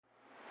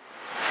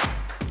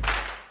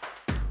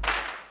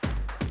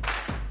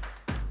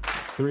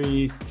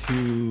3,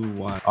 2,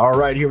 1. All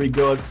right, here we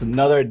go. It's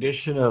another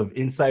edition of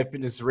Inside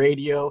Fitness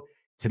Radio.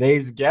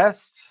 Today's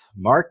guest,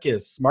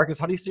 Markus. Markus,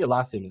 how do you say your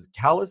last name? Is it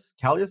Kaulius?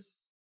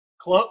 Kaulius?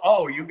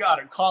 Oh, you got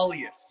it,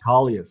 Kaulius.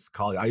 Kaulius.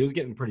 I was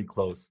getting pretty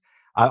close.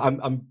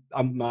 I'm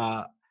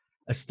a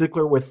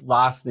stickler with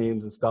last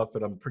names and stuff,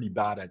 and I'm pretty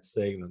bad at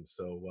saying them.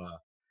 So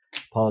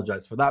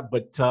apologize for that.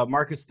 But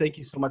Markus, thank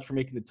you so much for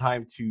making the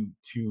time to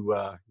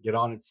get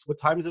on. What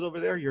time is it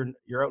over there?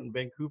 You're out in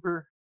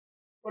Vancouver.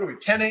 What are we?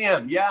 10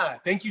 a.m. Yeah.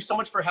 Thank you so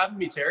much for having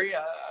me, Terry.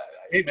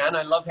 Hey, man,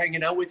 I love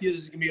hanging out with you. This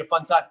is gonna be a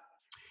fun time.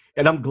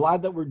 And I'm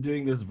glad that we're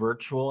doing this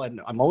virtual.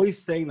 And I'm only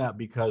saying that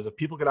because if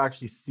people could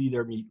actually see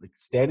their meet, like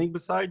standing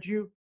beside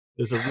you,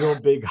 there's a real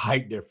big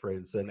height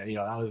difference. And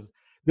that was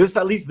this,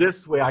 at least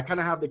this way. I kind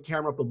of have the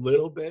camera up a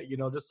little bit,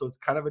 just so it's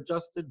kind of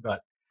adjusted.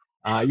 But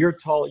you're a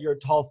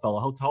tall fellow.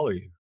 How tall are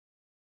you?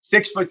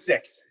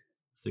 6'6".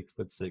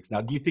 6'6". Now,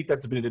 do you think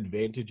that's been an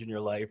advantage in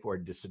your life or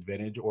a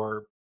disadvantage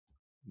or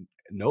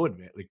no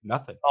advantage, like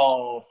nothing?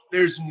 Oh,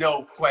 there's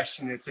no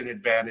question it's an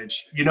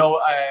advantage.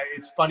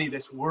 It's funny,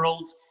 this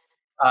world,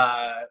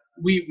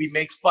 we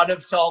make fun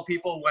of tall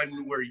people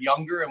when we're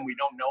younger and we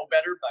don't know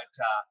better, but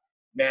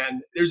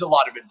man, there's a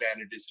lot of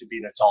advantages to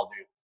being a tall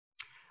dude.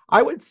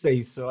 I would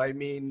say so.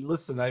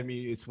 Listen,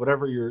 it's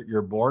whatever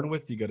you're born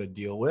with, you got to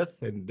deal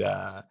with, and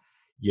a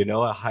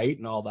height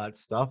and all that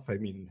stuff.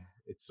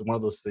 It's one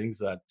of those things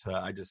that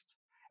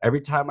every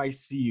time I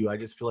see you, I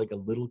just feel like a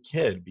little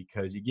kid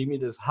because you give me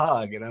this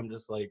hug, and I'm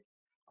just like,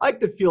 I like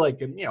to feel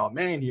like I'm, a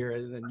man here,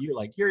 and then you're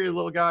like, you're a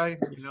little guy,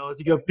 you're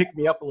gonna pick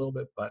me up a little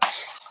bit, but.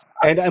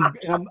 And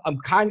I'm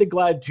kind of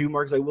glad too,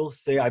 Mark, because I will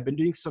say I've been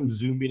doing some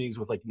Zoom meetings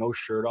with like no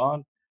shirt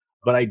on,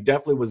 but I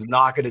definitely was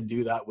not going to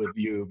do that with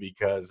you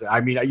because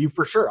you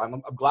for sure.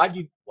 I'm glad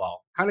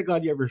kind of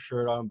glad you have your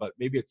shirt on, but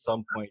maybe at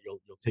some point you'll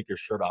take your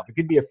shirt off. It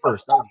could be a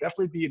first. That would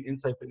definitely be an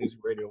Inside Fitness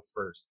Radio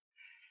first.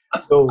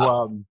 So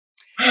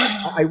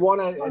I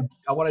want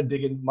to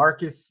dig in.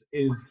 Markus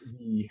is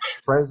the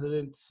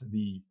president,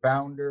 the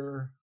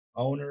founder,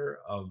 owner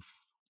of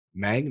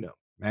Magnum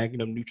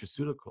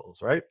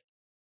Nutraceuticals, right?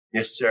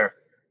 Yes, sir.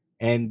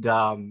 And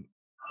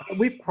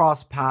we've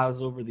crossed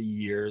paths over the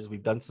years.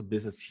 We've done some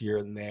business here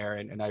and there,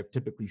 and I've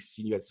typically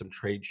seen you at some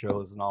trade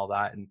shows and all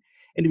that. And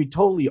to be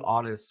totally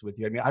honest with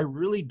you, I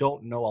really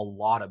don't know a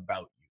lot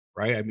about you,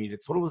 right?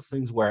 It's one of those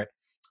things where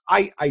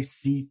I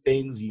see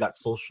things. You got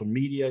social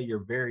media.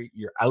 You're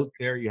out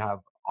there.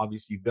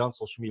 Obviously you've been on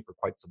social media for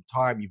quite some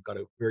time. You've got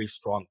a very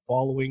strong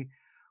following.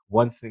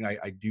 One thing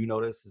I do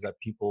notice is that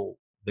people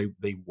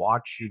they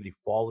watch you, they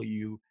follow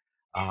you.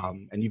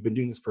 And you've been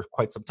doing this for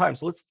quite some time.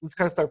 So let's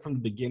kind of start from the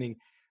beginning.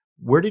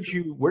 Where did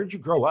you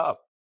grow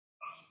up?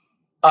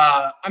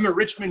 I'm a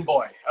Richmond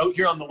boy out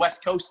here on the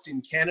West Coast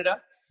in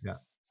Canada. Yeah.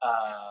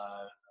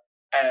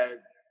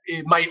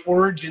 My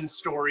origin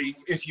story,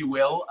 if you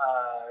will,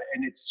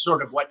 and it's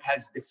sort of what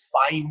has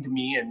defined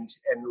me and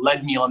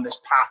led me on this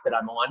path that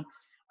I'm on.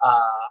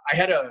 I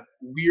had a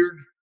weird,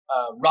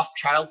 rough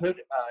childhood.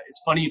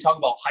 It's funny you talk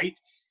about height.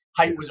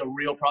 Height was a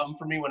real problem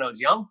for me when I was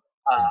young.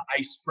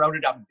 I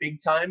sprouted up big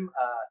time.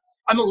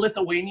 I'm a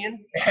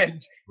Lithuanian,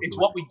 and it's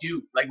what we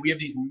do. Like, we have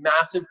these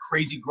massive,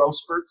 crazy growth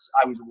spurts.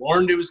 I was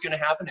warned it was going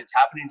to happen. It's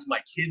happening to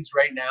my kids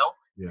right now.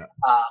 Yeah.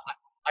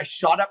 I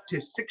shot up to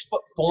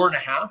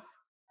 6'4.5"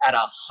 at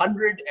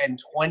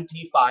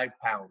 125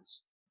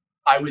 pounds.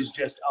 I was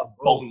just a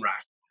bone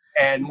rack.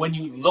 And when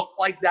you look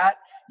like that,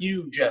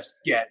 you just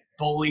get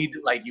bullied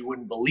like you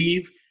wouldn't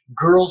believe.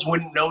 Girls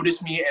wouldn't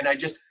notice me, and I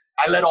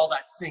let all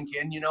that sink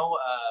in,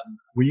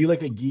 Were you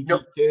like a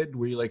geeky kid?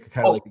 Were you like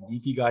kind of like a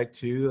geeky guy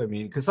too?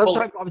 Because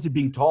sometimes obviously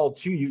being tall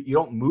too, you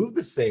don't move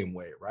the same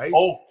way, right?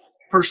 Oh,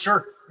 for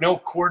sure. No,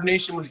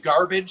 coordination was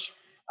garbage.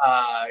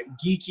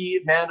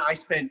 Geeky, man, I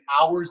spent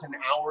hours and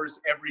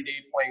hours every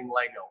day playing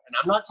Lego. And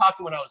I'm not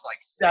talking when I was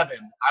like 7.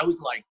 I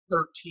was like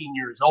 13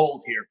 years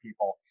old here,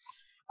 people.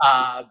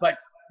 But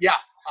yeah,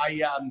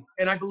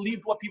 I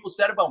believed what people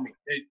said about me.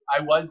 I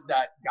was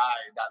that guy,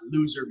 that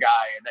loser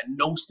guy, and then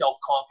no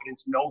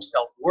self-confidence, no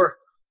self-worth.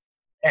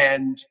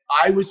 And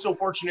I was so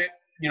fortunate,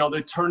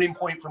 the turning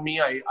point for me,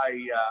 I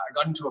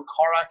got into a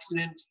car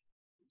accident.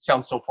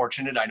 Sounds so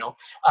fortunate, I know.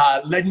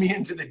 Led me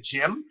into the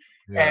gym.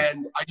 Yeah.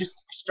 And I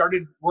just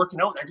started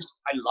working out, and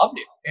I loved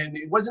it. And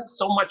it wasn't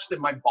so much that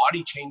my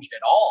body changed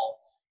at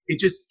all. It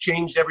just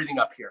changed everything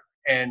up here.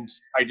 And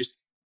I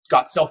just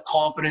got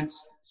self-confidence,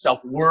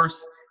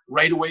 self-worth.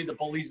 Right away, the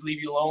bullies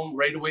leave you alone.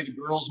 Right away, the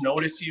girls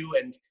notice you.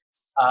 And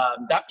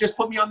that just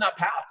put me on that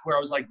path where I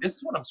was like, this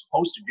is what I'm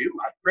supposed to do.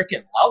 I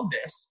freaking love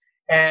this.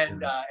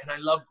 And I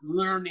loved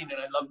learning, and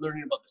I loved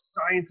learning about the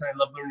science, and I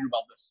loved learning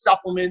about the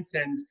supplements.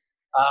 And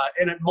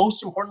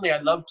most importantly, I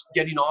loved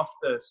getting off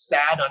the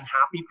sad,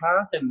 unhappy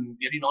path and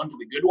getting onto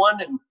the good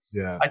one. And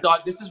I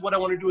thought, this is what I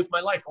want to do with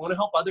my life. I want to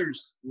help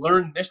others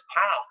learn this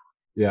path.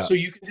 Yeah. So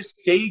you can just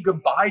say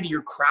goodbye to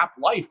your crap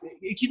life.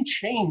 It can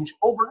change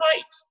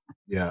overnight.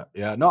 Yeah.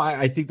 Yeah. No,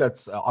 I think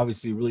that's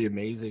obviously really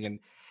amazing.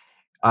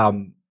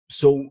 And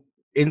so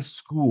in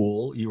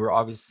school, you were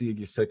obviously,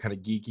 you said, kind of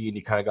geeky, and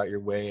you kind of got your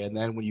way. And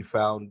then when you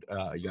found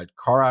you had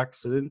car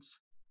accident,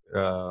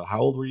 how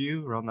old were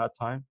you around that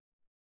time?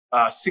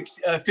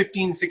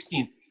 15,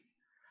 16.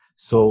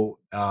 So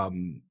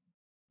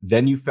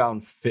then you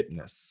found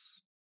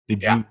fitness.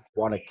 Did Yeah. you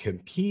want to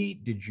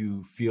compete? Did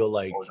you feel Oh,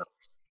 like, no.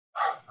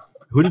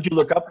 who did you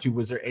look up to?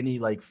 Was there any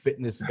like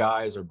fitness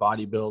guys or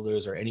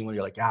bodybuilders or anyone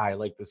you're like, I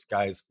like this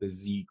guy's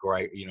physique, or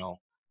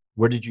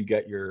where did you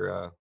get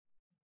your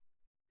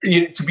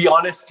To be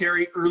honest,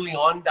 Terry, early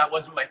on, that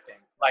wasn't my thing.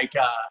 Like,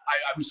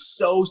 I was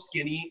so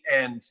skinny,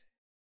 and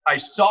I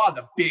saw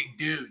the big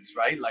dudes,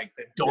 right? Like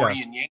the yeah,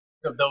 Dorian Yankees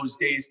of those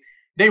days.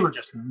 They were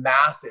just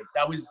massive.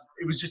 It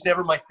was just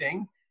never my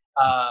thing.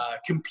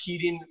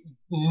 Competing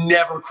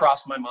never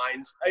crossed my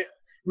mind. I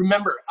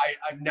remember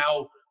I'm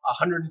now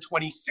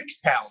 126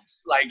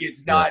 pounds. Like, yeah.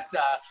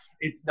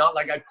 it's not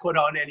like I put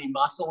on any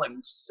muscle. I'm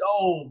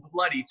so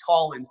bloody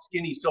tall and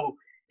skinny. So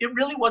it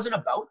really wasn't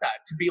about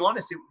that. To be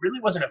honest, it really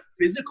wasn't a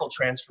physical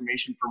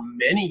transformation for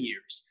many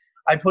years.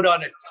 I put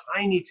on a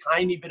tiny,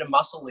 tiny bit of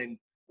muscle in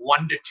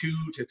 1 to 2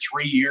 to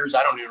 3 years.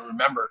 I don't even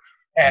remember.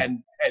 Yeah.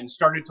 And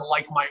started to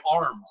like my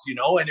arms,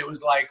 and it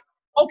was like,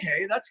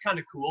 okay, that's kind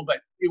of cool, but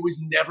it was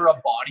never a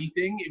body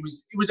thing. It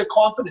was a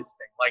confidence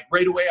thing. Like,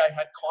 right away I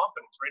had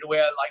confidence. Right away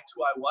I liked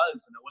who I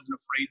was, and I wasn't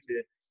afraid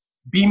to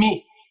be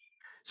me.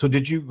 So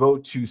did you go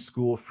to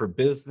school for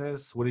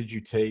business? What did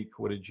you take?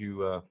 What did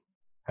you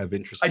have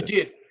interest I in?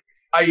 did.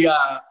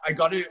 I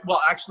got it.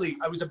 Well, actually,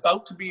 I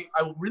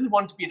really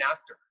wanted to be an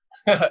actor.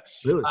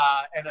 Really?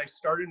 And I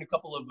started in a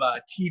couple of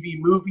TV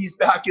movies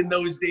back in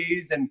those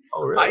days. And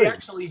Oh, I really?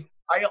 actually,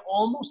 I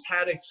almost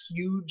had a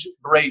huge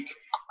break.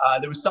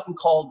 There was something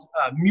called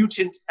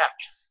Mutant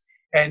X,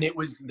 and it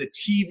was the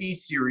TV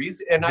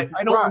series. And Vicky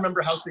I don't Pratt.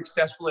 remember how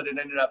successful it had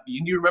ended up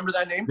being. Do you remember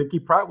that name? Vicky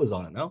Pratt was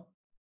on it, no?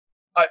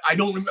 I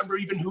don't remember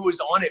even who was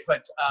on it,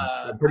 but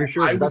I'm pretty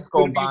sure, I because that's was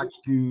going to going be,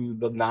 back to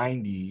the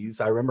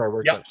 90s. I remember I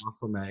worked yeah. at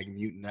Muscle Mag and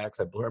Mutant X.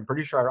 I'm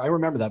pretty sure I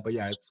remember that, but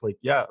yeah, it's like,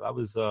 yeah, that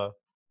was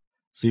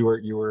so you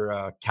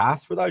were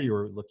cast for that? You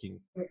were looking.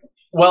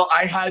 Well,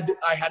 I had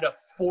a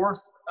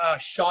fourth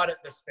shot at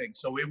this thing,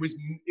 so it was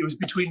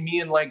between me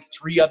and like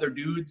three other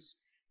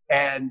dudes,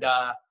 and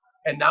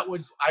that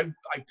was I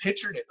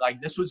pictured it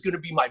like this was going to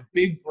be my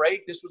big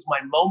break. This was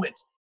my moment,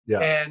 Yeah.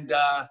 and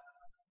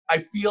I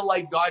feel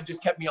like God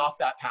just kept me off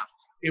that path.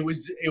 It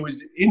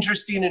was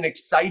interesting and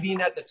exciting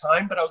at the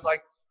time, but I was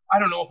like, I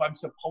don't know if I'm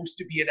supposed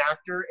to be an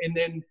actor. And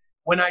then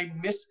when I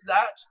missed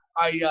that,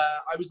 I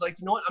was like,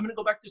 you know what, I'm going to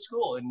go back to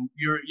school. And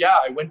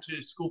I went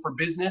to school for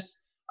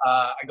business.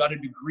 I got a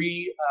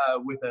degree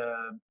with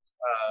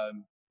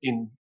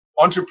in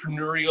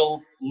entrepreneurial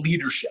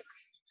leadership,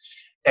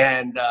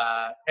 and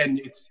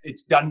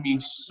it's done me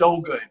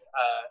so good.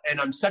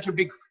 And I'm such a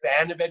big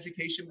fan of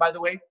education, by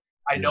the way.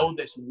 I Yeah. know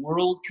this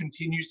world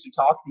continues to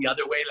talk the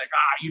other way, like,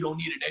 you don't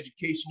need an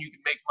education, you can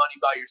make money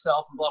by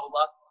yourself, and blah blah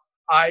blah.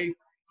 I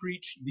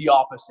preach the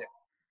opposite.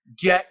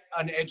 Get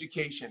an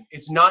education.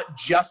 It's not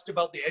just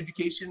about the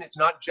education. It's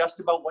not just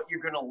about what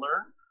you're going to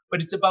learn,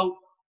 but it's about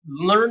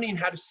learning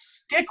how to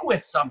stick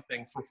with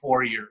something for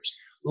 4 years,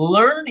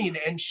 learning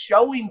and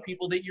showing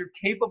people that you're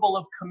capable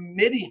of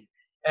committing.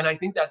 And I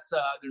think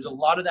there's a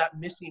lot of that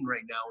missing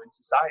right now in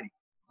society.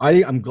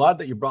 I'm glad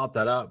that you brought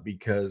that up,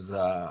 because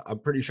I'm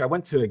pretty sure I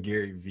went to a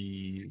Gary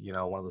V,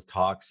 one of those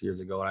talks years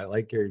ago, and I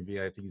like Gary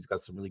V. I think he's got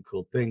some really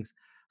cool things.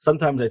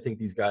 Sometimes I think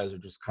these guys are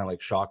just kind of like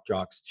shock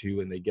jocks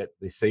too, and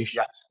they say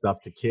Yeah,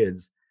 stuff to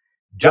kids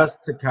yeah,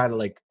 just to kind of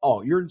like,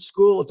 oh, you're in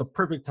school, it's a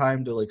perfect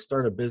time to like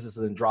start a business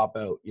and then drop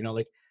out.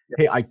 Like,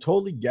 hey, yes, I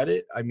totally get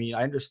it. I mean,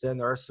 I understand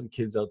there are some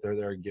kids out there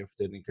that are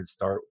gifted and can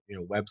start,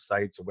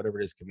 websites or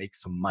whatever it is, can make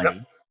some yep,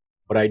 money.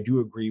 But I do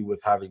agree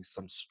with having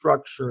some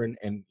structure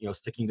and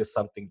sticking to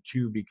something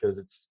too, because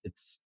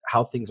it's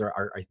how things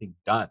are I think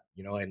done,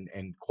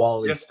 and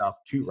quality yes. stuff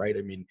too, right?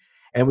 I mean,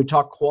 and we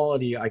talk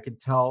quality, I could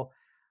tell.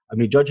 I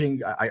mean,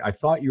 judging, I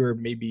thought you were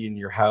maybe in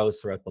your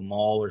house or at the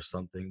mall or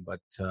something,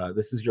 but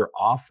this is your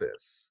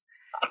office.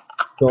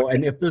 So,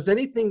 and if there's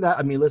anything that,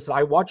 I mean, listen,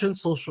 I watch on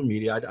social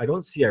media. I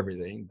don't see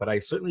everything, but I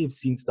certainly have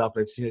seen stuff.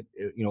 I've seen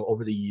it,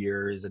 over the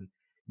years. And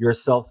you're a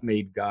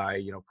self-made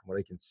guy, from what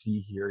I can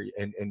see here,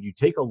 and you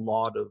take a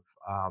lot of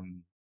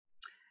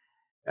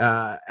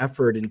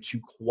effort into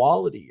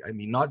quality. I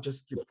mean, not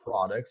just your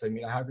products. I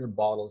mean, I have your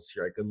bottles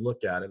here. I could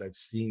look at it. I've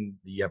seen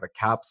you have a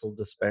capsule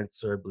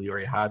dispenser. I believe you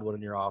already had one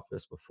in your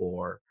office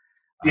before.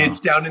 Uh,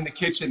 It's down in the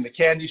kitchen, the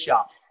candy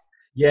shop.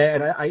 Yeah,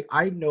 and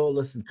I know.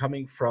 Listen,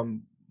 coming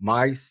from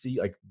my seat,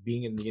 like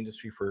being in the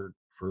industry for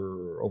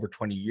over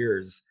 20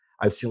 years,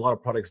 I've seen a lot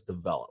of products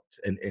developed,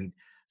 and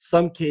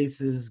some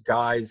cases,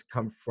 guys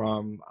come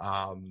from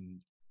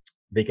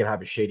they could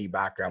have a shady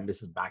background.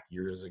 This is back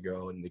years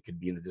ago, and they could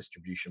be in the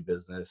distribution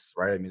business,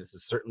 right? I mean, this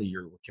is certainly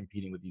you're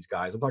competing with these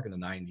guys. I'm talking the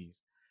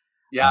 90s.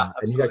 Yeah,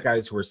 And you got absolutely.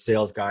 guys who are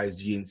sales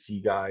guys,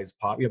 GNC guys,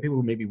 people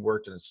who maybe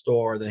worked in a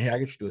store. Then, hey, I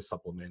could do a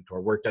supplement,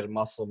 or worked at a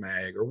Muscle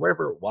Mag, or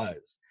wherever it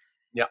was.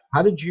 Yeah.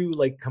 How did you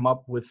like come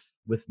up with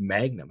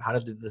Magnum? How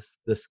did this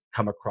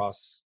come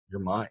across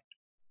your mind,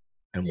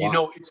 and why?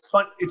 It's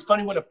fun. It's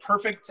funny what a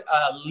perfect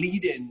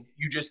lead-in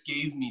you just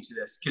gave me to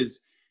this, because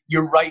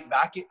you're right.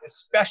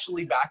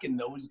 Especially back in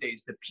those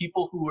days, the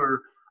people who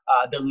were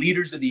the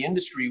leaders of the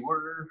industry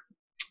were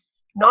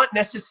not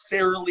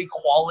necessarily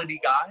quality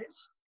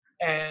guys.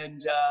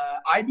 And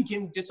I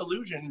became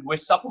disillusioned with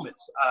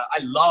supplements.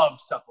 I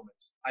loved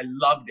supplements. I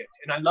loved it.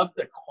 And I loved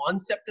the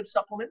concept of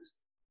supplements,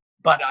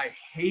 but I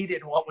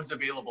hated what was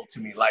available to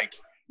me. Like,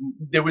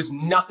 there was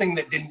nothing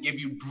that didn't give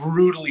you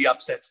brutally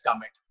upset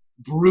stomach,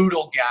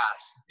 brutal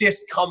gas,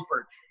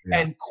 discomfort,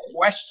 and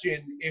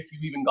question if you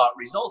even got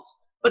results.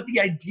 But the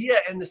idea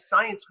and the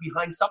science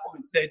behind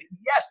supplements said,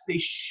 yes, they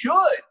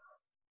should.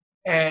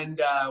 And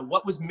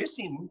what was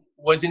missing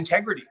was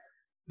integrity.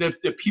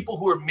 The people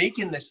who were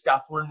making this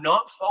stuff were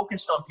not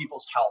focused on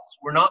people's health.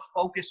 We're not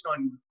focused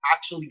on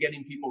actually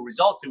getting people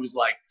results. It was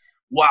like,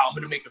 wow, I'm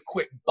going to make a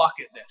quick buck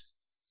at this.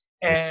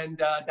 And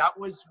that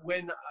was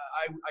when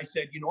I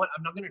said, you know what,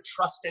 I'm not going to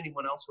trust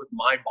anyone else with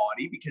my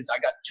body because I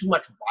got too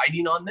much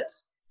riding on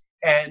this.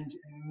 And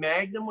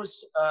Magnum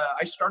was,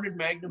 I started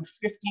Magnum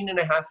 15 and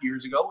a half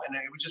years ago. And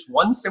it was just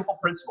one simple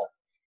principle: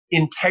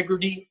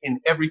 integrity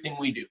in everything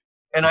we do.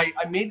 And I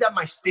made that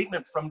my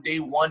statement from day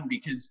one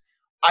because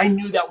I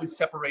knew that would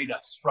separate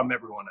us from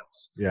everyone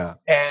else. Yeah.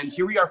 And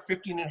here we are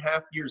 15 and a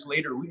half years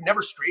later. We've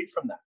never strayed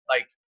from that.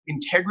 Like,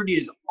 integrity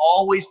is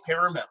always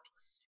paramount.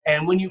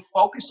 And when you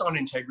focus on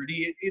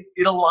integrity,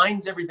 it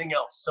aligns everything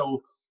else.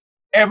 So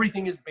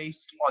everything is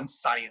based on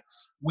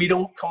science. We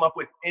don't come up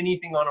with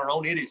anything on our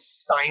own. It is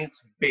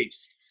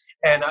science-based.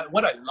 And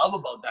what I love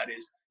about that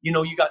is, you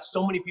know, you got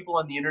so many people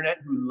on the internet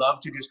who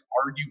love to just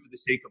argue for the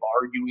sake of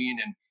arguing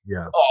and,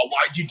 oh,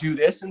 why'd you do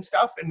this and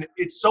stuff? And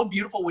it's so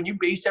beautiful when you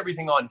base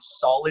everything on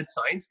solid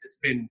science that's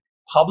been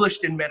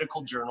published in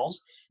medical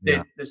journals,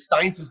 that the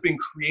science has been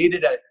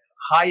created at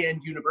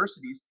high-end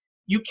universities.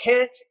 You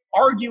can't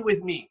argue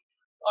with me.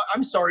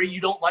 I'm sorry,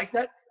 you don't like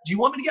that? Do you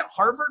want me to get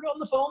Harvard on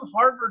the phone?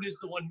 Harvard is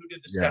the one who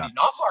did the study,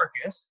 not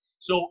Marcus.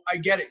 So I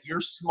get it.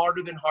 You're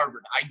smarter than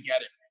Harvard. I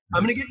get it.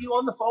 I'm going to get you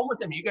on the phone with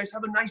them. You guys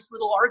have a nice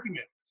little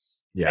argument.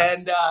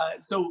 And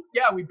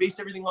we base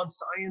everything on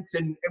science,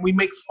 and we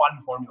make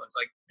fun formulas.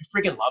 Like, I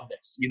freaking love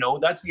this. You know,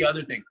 that's the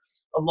other thing.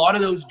 A lot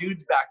of those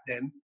dudes back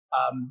then,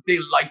 they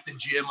liked the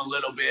gym a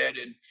little bit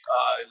and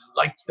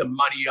liked the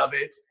money of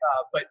it.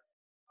 But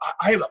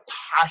I have a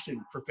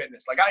passion for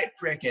fitness. Like, I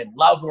freaking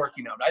love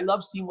working out. I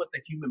love seeing what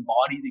the human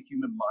body, the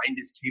human mind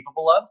is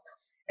capable of.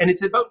 And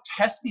it's about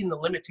testing the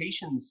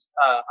limitations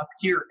up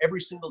here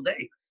every single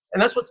day.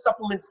 And that's what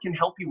supplements can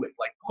help you with,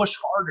 like push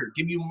harder,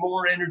 give you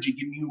more energy,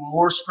 give you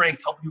more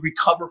strength, help you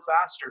recover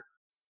faster.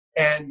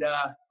 And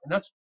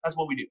that's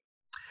what we do.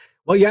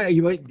 Well, yeah,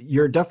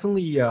 you're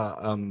definitely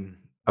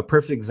a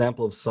perfect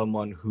example of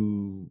someone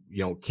who,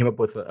 you know, came up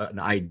with an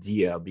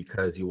idea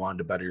because you wanted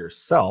to better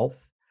yourself.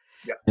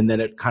 Yeah. And then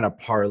it kind of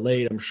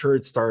parlayed. I'm sure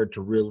it started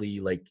to really,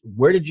 like,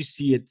 where did you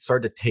see it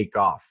start to take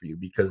off for you?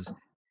 Because,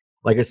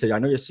 like I said, I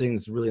know you're sitting in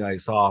this really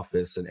nice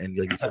office, and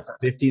like you said, it's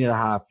 15 and a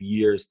half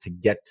years to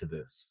get to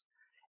this.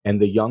 And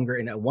the younger,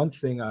 and one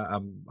thing,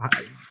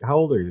 how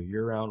old are you?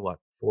 You're around what,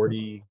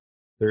 40,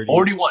 30?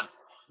 41.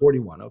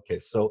 41. Okay.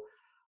 So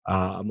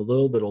I'm a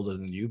little bit older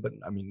than you, but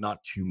I mean,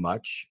 not too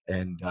much.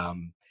 And,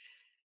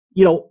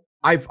 you know,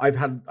 I've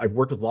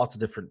worked with lots of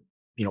different,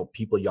 you know,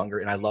 people younger,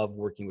 and I love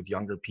working with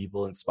younger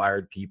people,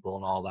 inspired people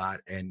and all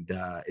that. And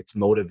it's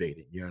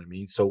motivating, you know what I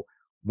mean? So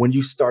when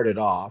you started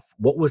off,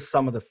 what was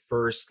some of the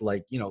first,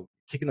 like, you know,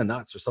 kicking the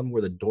nuts or something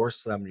where the door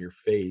slammed in your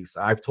face?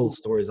 I've told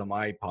stories on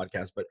my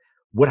podcast, but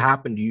what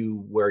happened to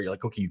you where you're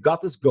like, okay, you got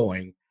this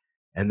going,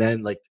 and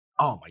then like,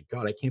 oh my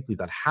God, I can't believe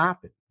that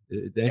happened.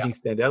 Did anything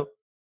stand out?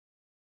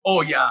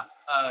 Oh yeah.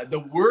 The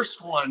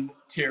worst one,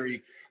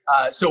 Terry.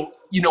 So,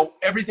 you know,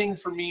 everything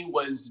for me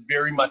was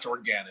very much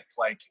organic.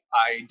 Like,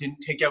 I didn't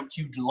take out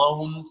huge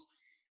loans.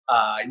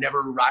 I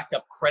never racked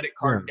up credit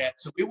card debt.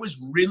 So it was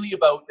really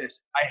about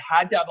this. I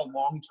had to have a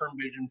long-term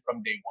vision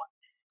from day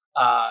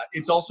one.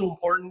 It's also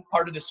important,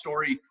 part of the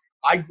story,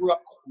 I grew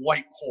up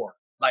quite poor.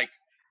 Like,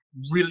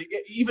 really,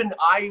 even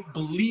I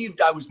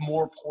believed I was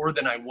more poor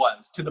than I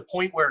was, to the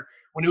point where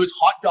when it was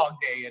hot dog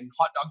day and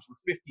hot dogs were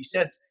 50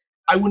 cents,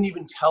 I wouldn't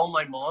even tell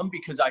my mom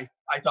because I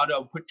thought I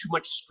would put too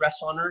much stress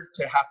on her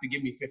to have to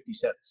give me 50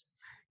 cents.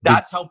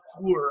 That's how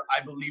poor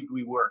I believed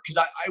we were. Because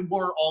I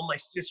wore all my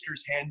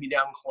sister's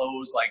hand-me-down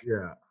clothes. Like,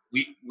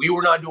 we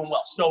were not doing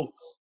well. So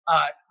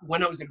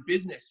when I was in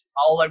business,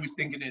 all I was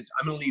thinking is,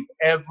 I'm going to leave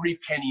every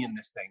penny in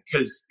this thing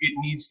because it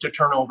needs to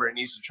turn over. It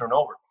needs to turn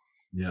over.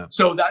 Yeah.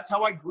 So that's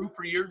how I grew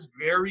for years,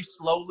 very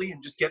slowly,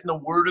 and just getting the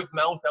word of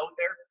mouth out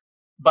there.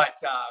 But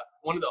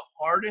one of the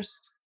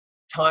hardest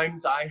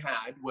times I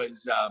had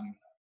was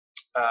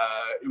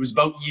it was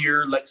about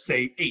year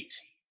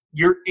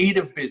 8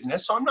 of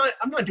business. So I'm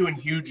not doing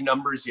huge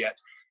numbers yet.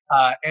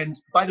 And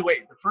by the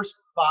way, the first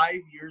 5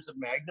 years of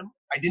Magnum,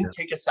 I didn't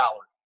take a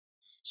salary.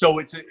 So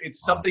it's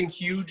something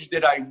huge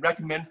that I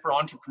recommend for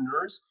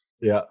entrepreneurs.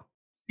 Yeah.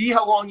 See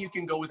how long you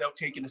can go without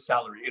taking a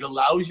salary. It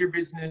allows your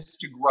business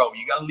to grow.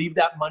 You got to leave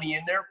that money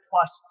in there.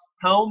 Plus,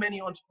 how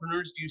many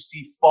entrepreneurs do you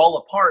see fall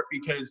apart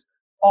because,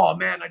 oh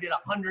man, I did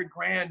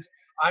 $100,000.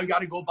 I got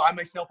to go buy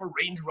myself a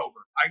Range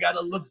Rover. I got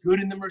to look good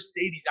in the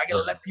Mercedes. I got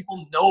to let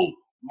people know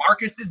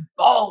Markus is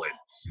balling.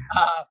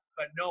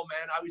 But no,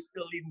 man, I was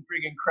still eating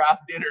friggin'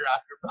 craft dinner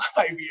after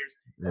 5 years.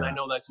 And I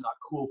know that's not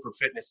cool for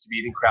fitness to be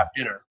eating craft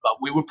dinner, but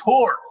we were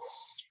poor.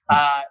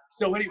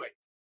 So anyway,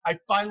 I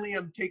finally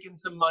am taking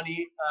some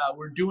money.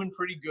 We're doing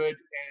pretty good.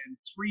 And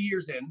 3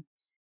 years in,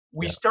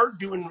 we start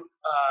doing,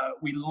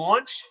 we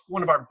launched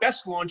one of our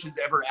best launches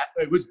ever.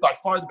 It was by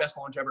far the best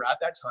launch ever at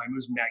that time. It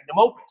was Magnum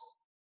Opus.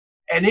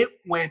 And it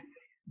went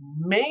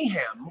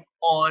mayhem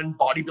on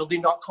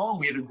bodybuilding.com.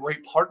 We had a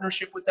great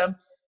partnership with them.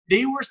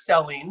 They were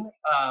selling,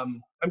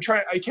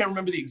 I can't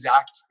remember the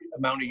exact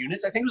amount of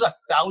units. I think it was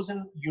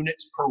 1,000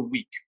 units per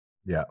week.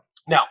 Yeah.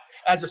 Now,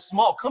 as a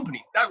small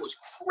company, that was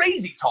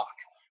crazy talk.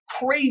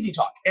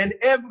 And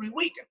every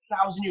week,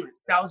 1,000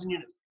 units.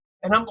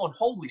 And I'm going,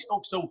 holy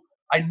smoke. So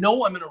I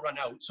know I'm going to run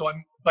out.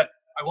 But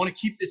I want to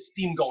keep this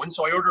steam going.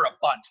 So I order a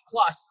bunch.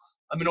 Plus,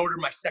 I'm going to order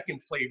my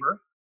second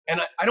flavor. And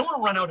I don't want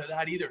to run out of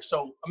that either.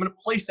 So I'm going to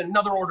place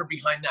another order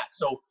behind that.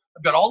 So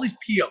I've got all these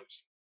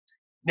POs.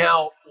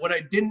 Now, what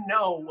I didn't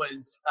know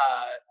was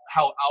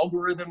how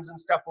algorithms and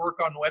stuff work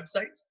on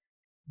websites.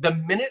 The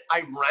minute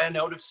I ran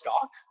out of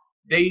stock,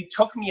 they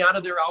took me out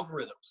of their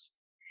algorithms.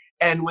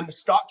 And when the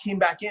stock came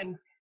back in,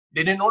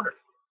 they didn't order.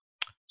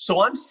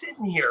 So I'm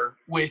sitting here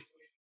with,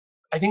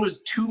 I think it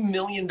was $2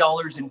 million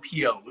in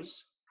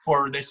POs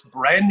for this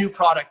brand new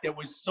product that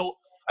was so,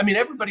 I mean,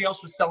 everybody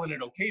else was selling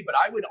it okay, but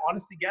I would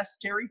honestly guess,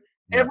 Terry,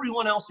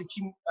 everyone else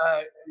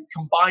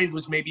combined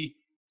was maybe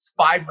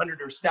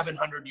 500 or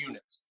 700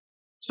 units.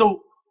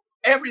 So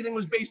everything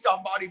was based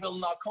on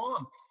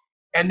bodybuilding.com,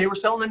 and they were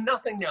selling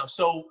nothing now.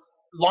 So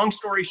long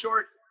story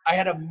short, I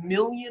had $1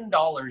 million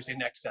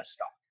in excess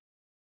stock.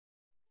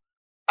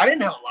 I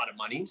didn't have a lot of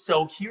money.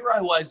 So here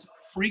I was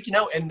freaking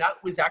out. And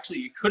that was actually,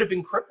 it could have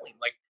been crippling.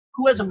 Like,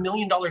 who has $1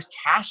 million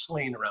cash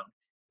laying around?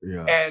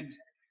 Yeah. And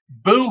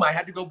boom, I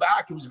had to go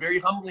back. It was very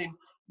humbling.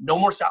 No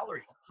more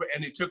salary.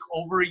 And it took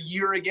over a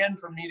year again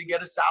for me to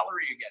get a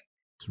salary again.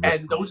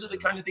 And those are the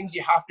kind of things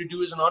you have to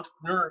do as an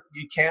entrepreneur.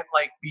 You can't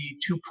like be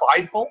too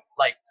prideful.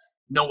 Like,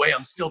 no way,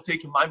 I'm still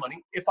taking my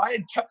money. If I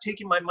had kept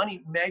taking my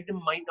money,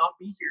 Magnum might not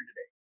be here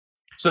today.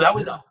 So that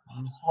was a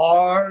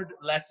hard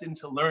lesson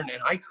to learn.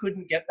 And I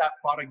couldn't get that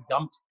product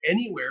dumped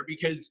anywhere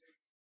because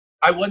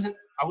I wasn't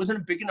a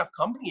big enough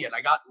company yet.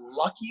 I got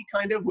lucky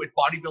kind of with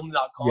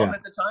bodybuilding.com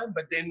at the time,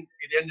 but then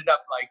it ended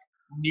up like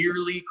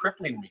nearly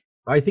crippling me.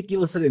 I think you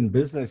listen in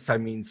business. I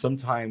mean,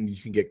 sometimes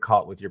you can get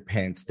caught with your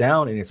pants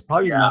down, and it's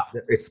probably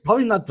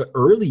not the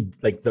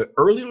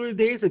earlier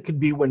days. It could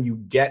be when you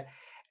get,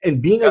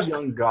 and being a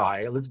young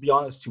guy, let's be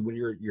honest too, when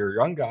you're a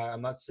young guy,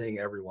 I'm not saying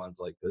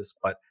everyone's like this,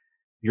 but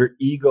your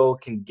ego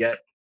can get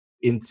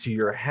into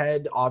your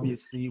head,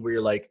 obviously, where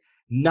you're like,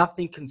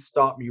 nothing can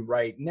stop me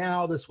right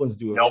now. This one's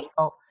doing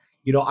well.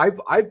 You know, I've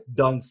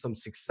done some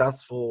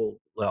successful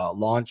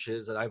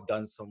launches, and I've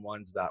done some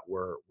ones that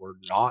were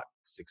not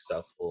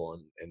successful,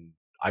 and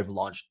I've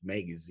launched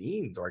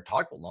magazines, or I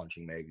talked about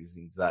launching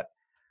magazines that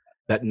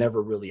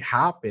never really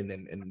happened.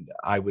 And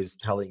I was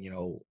telling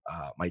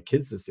my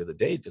kids this the other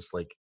day, just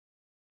like,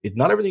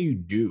 not everything you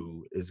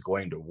do is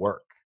going to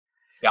work.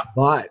 Yeah.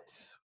 But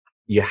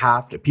you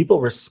have to. People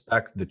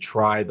respect the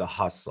try, the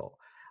hustle.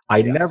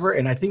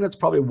 And I think that's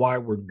probably why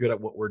we're good at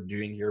what we're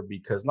doing here,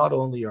 because not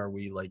only are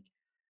we like,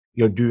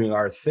 doing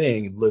our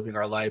thing, living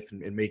our life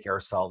and making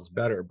ourselves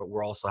better, but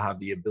we're also have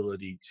the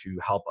ability to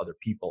help other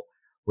people.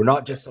 We're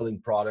not just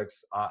selling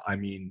products. I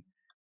mean,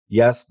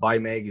 yes, buy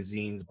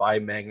magazines, buy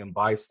Magnum,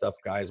 buy stuff,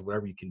 guys,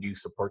 whatever you can do,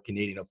 support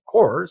Canadian. Of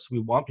course, we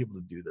want people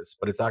to do this,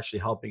 but it's actually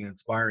helping and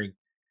inspiring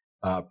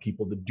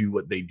people to do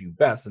what they do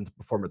best and to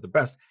perform at the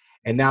best.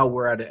 And now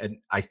we're at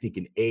I think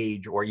an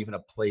age or even a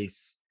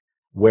place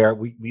where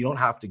we don't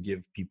have to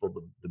give people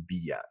the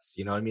BS.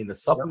 You know what I mean? The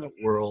supplement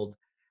world,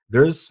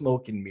 there's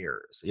smoke and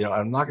mirrors.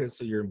 I'm not going to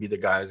sit here and be the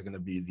guy who's going to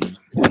be the.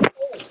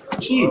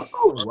 Jeez!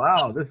 Oh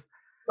wow!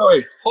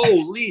 Sorry.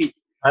 Holy!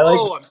 I like.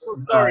 I'm so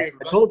sorry.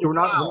 Everybody. I told you we're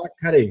not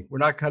cutting. We're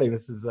not cutting.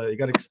 This is you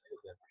got excited.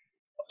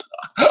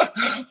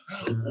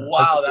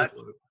 Wow!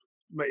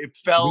 It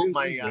fell.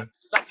 My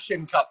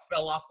suction cup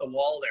fell off the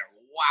wall there.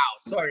 Wow!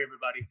 Sorry,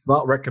 everybody. Let's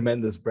not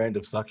recommend this brand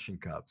of suction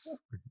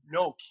cups.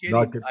 No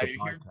kidding. I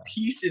hear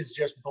pieces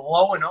just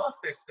blowing off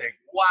this thing.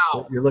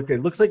 Wow! It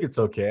looks like it's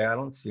okay. I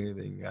don't see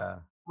anything.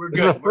 We're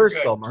this good. is a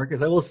first, though,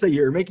 Marcus. I will say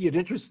you're making it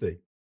interesting.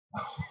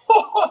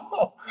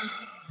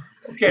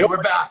 Okay,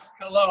 we're back.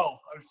 Hello.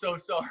 I'm so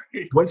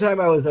sorry. One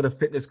time I was at a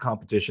fitness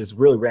competition. It's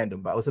really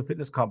random, but it was a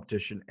fitness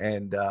competition,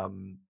 and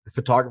the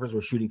photographers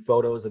were shooting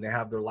photos, and they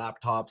have their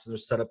laptops, and they're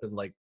set up in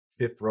like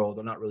fifth row.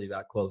 They're not really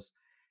that close.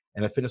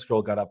 And a fitness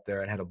girl got up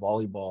there and had a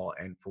volleyball,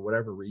 and for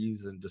whatever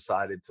reason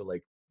decided to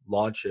like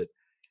launch it,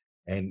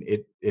 and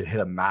it hit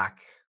a Mac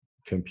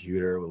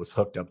computer. It was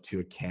hooked up to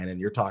a Canon.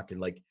 You're talking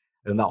like,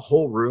 and that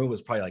whole room was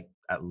probably like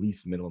at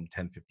least minimum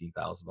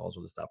 $10,000-$15,000 worth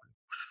of stuff.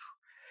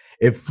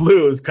 It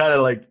flew. It was kind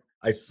of like,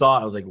 I saw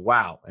it. I was like,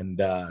 wow. And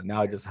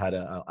now I just had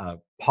a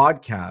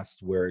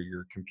podcast where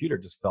your computer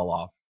just fell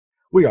off.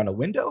 Were you on a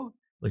window?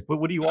 Like,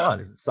 what do you want?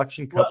 Is it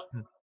suction cup?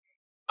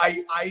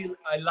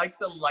 I like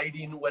the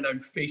lighting when I'm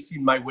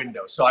facing my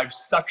window. So I've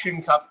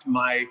suction cupped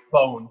my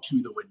phone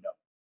to the window.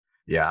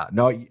 Yeah.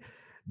 No,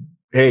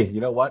 hey,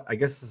 you know what? I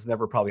guess this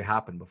never probably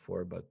happened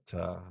before, but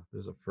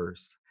there's a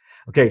first.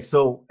 Okay,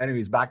 so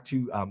anyways, back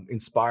to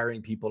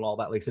inspiring people and all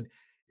that. Like I said,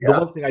 the Yeah.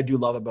 one thing I do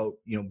love about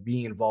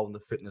being involved in the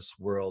fitness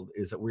world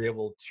is that we're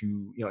able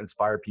to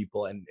inspire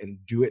people and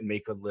do it and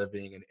make a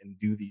living and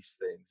do these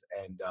things.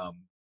 And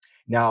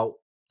now,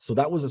 so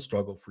that was a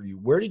struggle for you.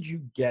 Where did you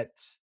get?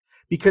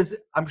 Because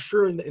I'm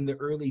sure in the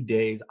early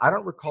days, I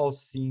don't recall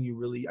seeing you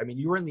really. I mean,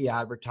 you were in the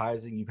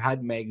advertising. You've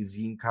had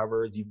magazine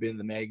covers. You've been in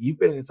the mag. You've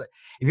been in. It's like,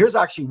 and here's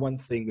actually one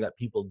thing that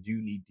people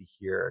do need to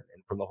hear,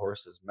 and from the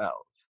horse's mouth.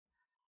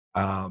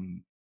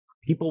 Um,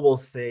 People will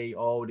say,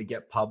 "Oh, to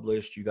get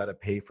published, you got to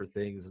pay for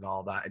things and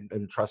all that."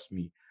 And trust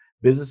me,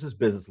 business is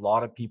business. A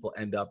lot of people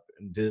end up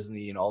in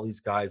Disney, and all these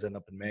guys end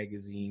up in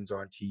magazines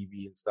or on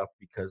TV and stuff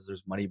because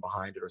there's money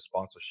behind it, or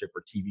sponsorship,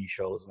 or TV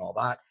shows and all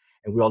that.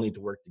 And we all need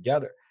to work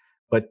together.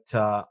 But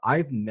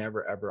I've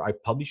never ever.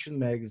 I've published in a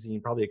magazine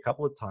probably a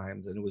couple of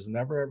times, and it was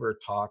never ever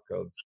talk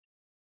of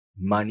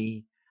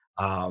money.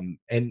 And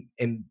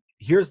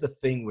here's the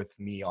thing with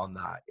me on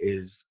that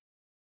is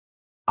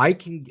I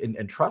can,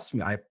 and trust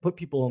me, I put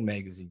people on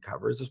magazine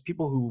covers. There's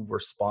people who were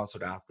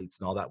sponsored athletes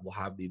and all that will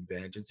have the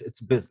advantage.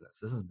 It's business.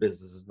 This is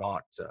business. It's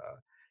not,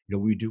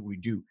 we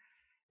do.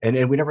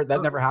 And we never,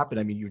 that never happened.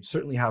 I mean, you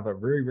certainly have a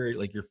very, very,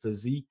 like your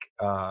physique,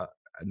 a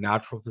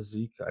natural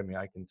physique. I mean,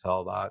 I can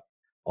tell that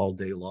all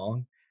day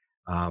long.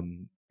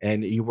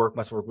 And you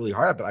must work really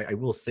hard, but I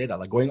will say that,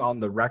 like, going on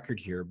the record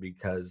here,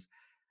 because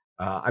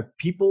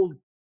people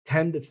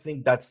tend to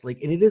think that's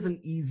like, and it is an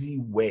easy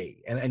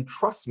way. And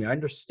trust me, I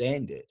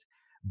understand it,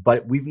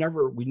 but we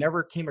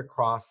never came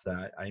across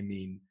that. I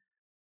mean,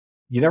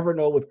 you never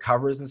know with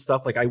covers and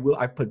stuff. Like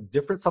I've put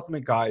different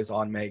supplement guys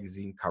on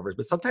magazine covers,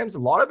 but sometimes a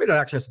lot of it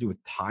actually has to do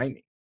with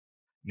timing.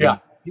 Yeah. And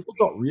people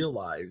don't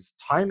realize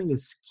timing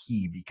is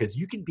key, because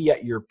you can be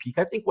at your peak.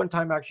 I think one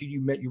time actually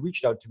you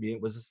reached out to me.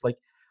 It was just like,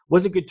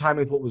 wasn't good timing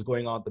with what was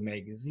going on at the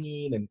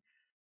magazine. And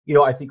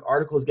I think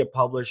articles get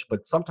published,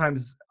 but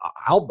sometimes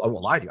I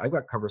won't lie to you. I've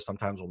got covers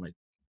sometimes where I'm like,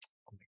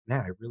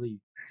 man, I really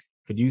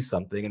could use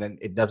something, and then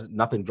it doesn't.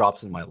 Nothing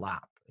drops in my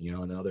lap, and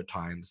then other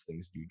times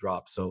things do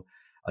drop. So,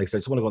 like I said, I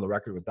just want to go on the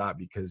record with that,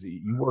 because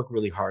you work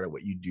really hard at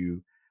what you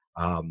do.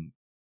 Um,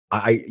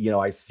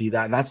 I see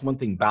that, and that's one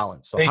thing.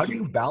 Balance. So, how Thank do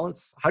you. you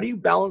balance? How do you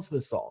balance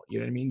this all? You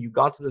know what I mean? You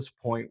got to this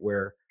point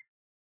where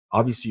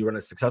obviously you run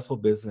a successful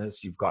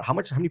business. You've got how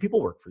many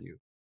people work for you?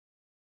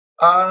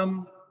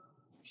 Um,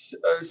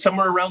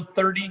 Somewhere around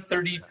 30,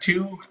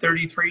 32,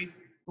 33.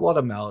 A lot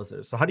of mouths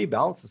there. So, how do you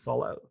balance this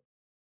all out?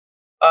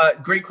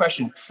 Great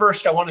question.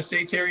 First, I want to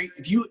say, Terry,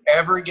 if you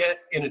ever get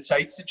in a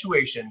tight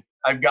situation,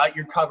 I've got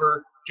your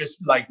cover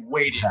just like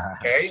waiting.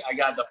 Okay. I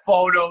got the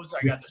photos, I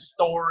got Just, the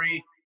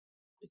story.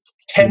 you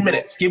 10 know,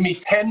 minutes. Give me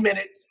 10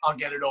 minutes. I'll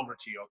get it over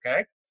to you.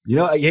 Okay.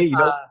 Hey,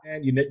 Uh,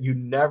 man, you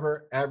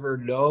never ever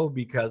know,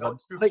 because no, I'm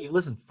it's true. telling you,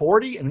 listen,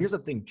 40, and here's the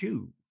thing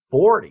too,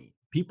 40,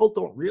 people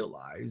don't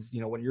realize,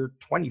 when you're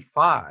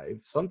 25,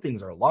 some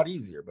things are a lot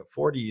easier, but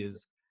 40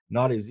 is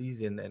not as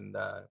easy, and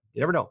you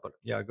never know. But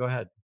yeah, go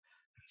ahead.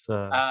 It's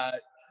Uh,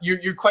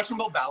 your question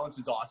about balance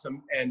is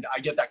awesome. And I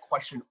get that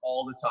question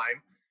all the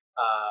time.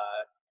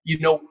 You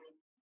know,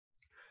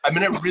 I'm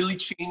going to really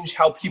change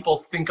how people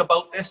think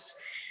about this.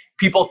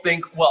 People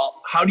think,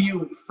 well, how do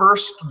you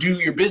first do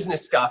your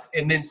business stuff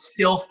and then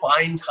still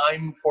find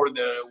time for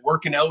the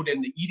working out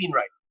and the eating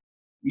right?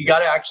 You got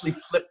to actually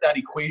flip that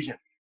equation.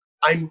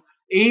 I'm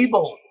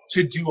able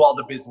to do all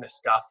the business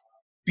stuff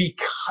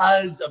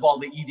because of all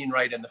the eating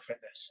right and the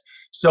fitness.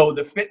 So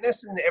the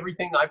fitness and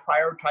everything I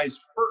prioritize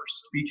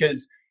first,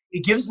 because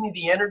it gives me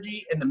the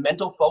energy and the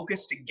mental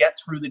focus to get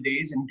through the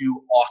days and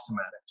do awesome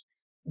at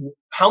it.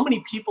 How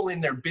many people in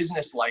their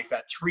business life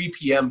at 3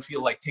 p.m.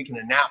 feel like taking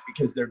a nap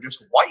because they're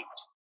just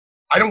wiped?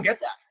 I don't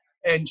get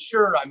that. And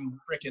sure, I'm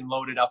freaking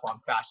loaded up on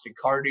fasted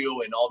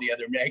cardio and all the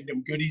other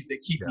Magnum goodies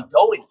that keep yeah, me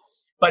going.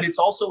 But it's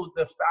also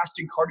the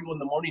fasted cardio in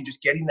the morning,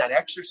 just getting that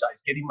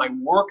exercise, getting my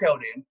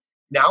workout in.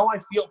 Now I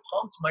feel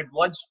pumped. My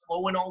blood's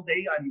flowing all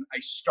day. I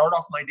start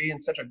off my day in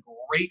such a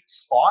great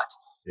spot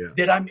yeah.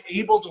 that I'm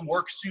able to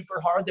work super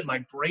hard, that my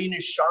brain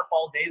is sharp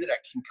all day, that I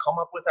can come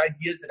up with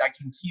ideas, that I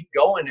can keep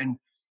going.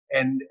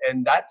 And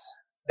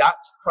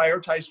that's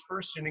prioritized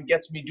first, and it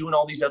gets me doing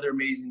all these other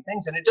amazing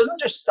things. And it doesn't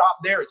just stop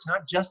there. It's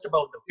not just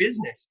about the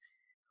business.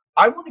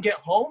 I want to get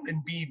home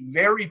and be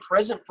very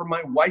present for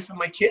my wife and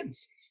my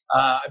kids.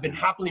 I've been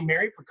happily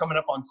married for coming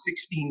up on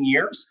 16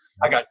 years.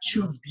 I got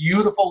two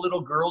beautiful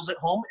little girls at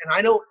home, and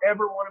I don't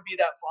ever want to be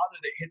that father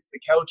that hits the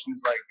couch and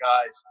is like,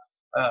 guys,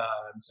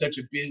 I'm such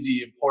a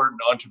busy,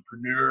 important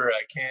entrepreneur.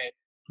 I can't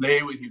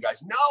play with you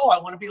guys. No, I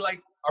want to be like,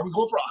 are we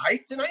going for a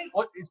hike tonight?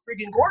 What? It's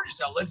freaking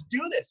gorgeous out. Let's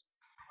do this.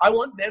 I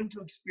want them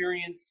to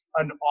experience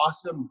an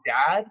awesome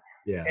dad.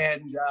 Yeah.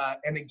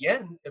 And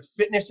again, the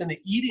fitness and the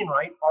eating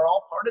right are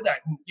all part of that.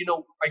 And,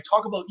 I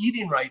talk about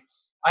eating right.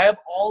 I have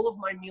all of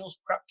my meals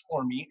prepped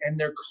for me, and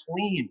they're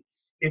clean.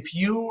 If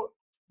you What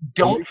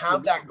don't makes the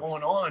have that meals?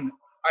 going on,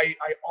 I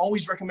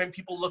always recommend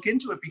people look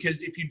into it,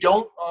 because if you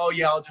don't, oh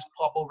yeah, I'll just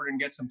pop over and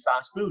get some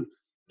fast food.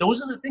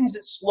 Those are the things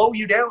that slow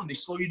you down. They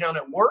slow you down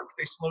at work.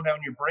 They slow down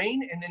your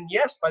brain. And then,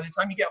 yes, by the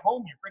time you get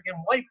home, you're freaking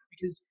wiped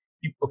because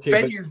you Okay,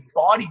 fed but your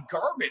body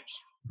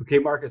garbage. okay,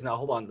 Marcus. Now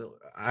hold on.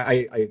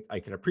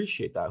 I can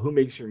appreciate that. Who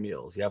makes your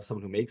meals? You have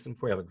someone who makes them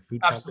for you. Have a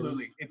food company.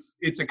 Absolutely.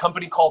 It's a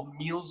company called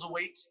Meals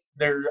Await.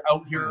 They're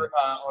out Yeah.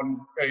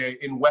 here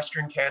in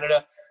Western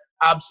Canada.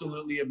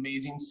 Absolutely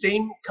amazing.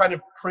 Same kind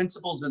of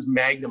principles as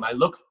Magnum. I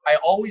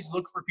always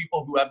look for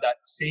people who have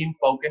that same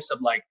focus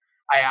of like,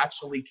 I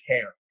actually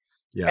care.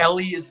 Yeah.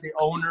 Ellie is the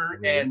owner,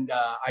 Mhm. and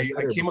I I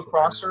met her came before.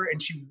 across her,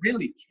 and she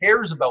really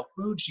cares about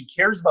food. She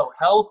cares about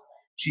health.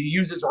 She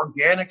uses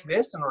organic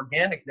this and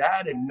organic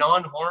that and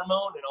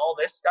non-hormone and all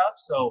this stuff.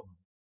 So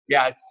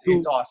yeah, it's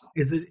So awesome.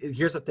 is it?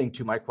 Here's the thing.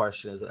 Too. My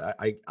question is,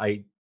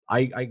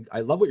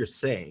 I love what you're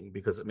saying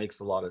because it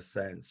makes a lot of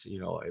sense. You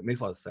know, it makes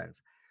a lot of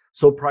sense.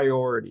 So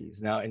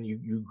priorities now, and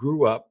you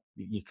grew up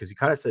because you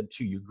kind of said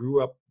too. You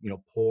grew up,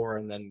 poor,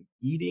 and then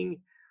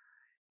eating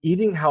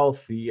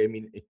healthy. I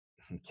mean, it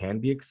can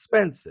be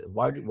expensive.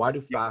 Why do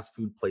Yeah, fast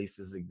food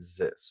places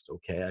exist?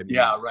 Okay, I mean,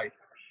 yeah, right.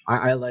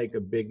 I like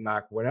a Big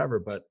Mac, whatever.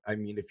 But I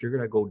mean, if you're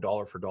gonna go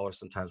dollar for dollar,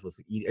 sometimes with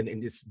eat, and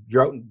it's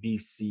you're out in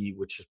BC,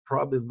 which is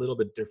probably a little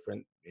bit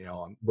different.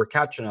 We're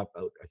catching up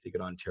out, I think,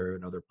 in Ontario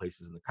and other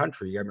places in the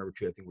country. I remember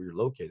too. I think where you're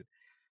located.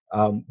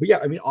 But yeah,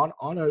 I mean,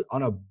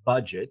 on a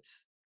budget,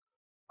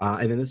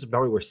 and then this is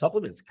probably where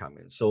supplements come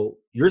in. So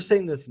you're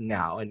saying this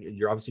now, and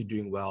you're obviously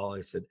doing well.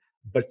 I said,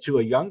 but to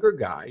a younger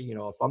guy,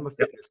 if I'm a Yep,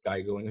 fitness guy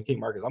going, okay,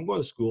 Marcus, I'm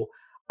going to school.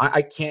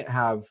 I can't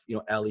have,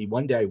 Ellie.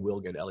 One day I will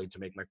get Ellie to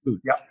make my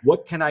food. yep,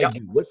 What can I yep.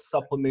 do? What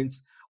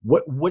supplements?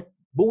 What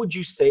would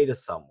you say to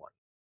someone?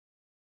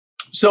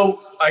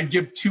 So I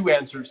give two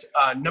answers.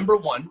 Number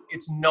one,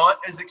 it's not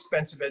as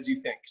expensive as you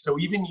think. So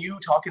even you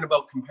talking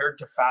about compared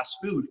to fast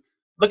food,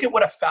 look at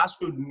what a fast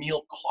food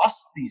meal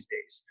costs these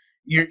days.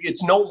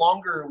 It's no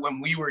longer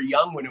when we were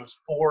young when it was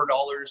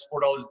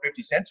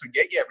 $4.50 would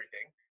get you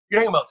everything.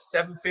 You're talking about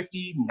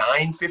 7.50,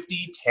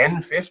 9.50,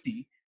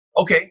 10.50.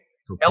 Okay,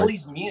 So price.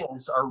 Ellie's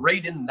meals are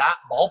right in that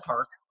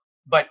ballpark,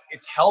 but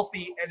it's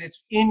healthy and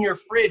it's in your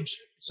fridge.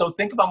 So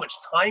think about how much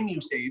time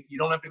you save. You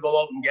don't have to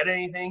go out and get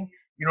anything.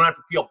 You don't have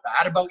to feel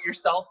bad about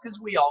yourself, because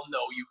we all know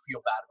you feel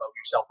bad about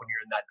yourself when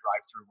you're in that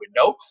drive-through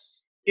window.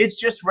 It's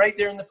just right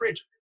there in the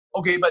fridge.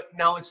 Okay, but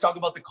now let's talk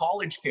about the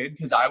college kid,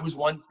 because I was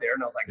once there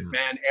and I was like, Yeah.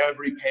 man,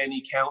 every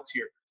penny counts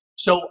here.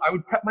 So I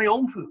would prep my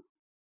own food.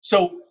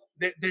 So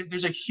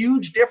there's a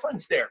huge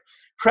difference there.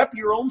 Prep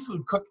your own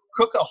food. Cook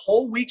a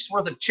whole week's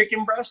worth of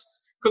chicken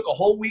breasts. Cook a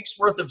whole week's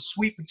worth of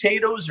sweet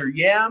potatoes or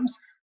yams.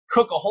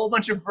 Cook a whole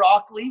bunch of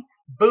broccoli.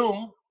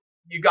 Boom,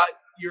 you got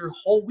your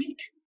whole week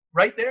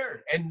right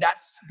there. And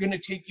that's going to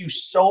take you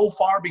so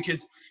far,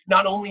 because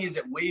not only is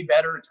it way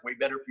better, it's way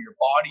better for your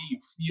body, you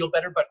feel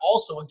better, but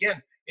also, again,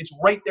 it's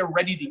right there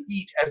ready to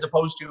eat, as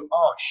opposed to,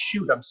 oh,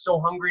 shoot, I'm so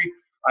hungry.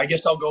 I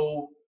guess I'll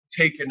go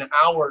take an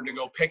hour to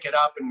go pick it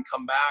up and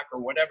come back, or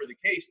whatever the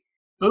case.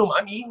 Boom,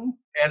 I'm eating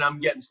and I'm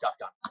getting stuff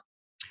done.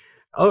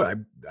 Oh,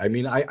 I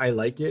mean, I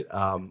like it.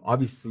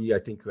 Obviously, I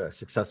think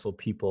successful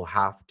people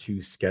have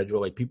to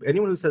schedule. Like people,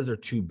 anyone who says they're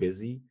too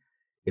busy,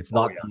 it's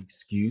Oh, not yeah. the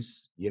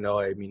excuse.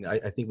 I mean,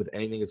 I think with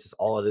anything, it's just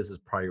all it is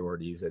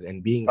priorities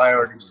and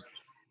Priorities.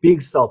 being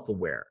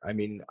self-aware. I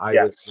mean, I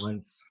was Yes.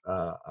 once,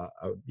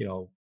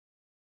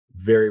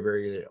 very,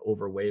 very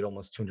overweight,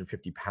 almost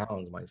 250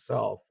 pounds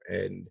myself.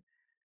 And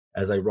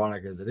as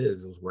ironic as it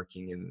is, I was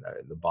working in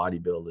the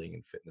bodybuilding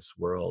and fitness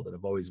world, and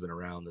I've always been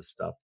around this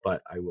stuff.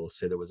 But I will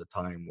say there was a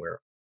time where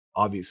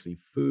obviously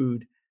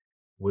food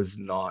was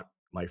not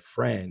my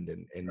friend,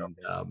 and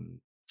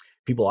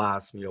people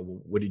ask me, well,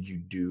 what did you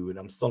do? And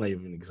I'm still not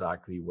even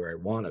exactly where I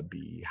want to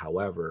be.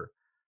 However,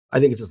 I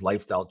think it's just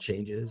lifestyle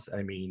changes.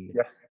 I mean,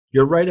 Yes.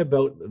 you're right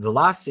about the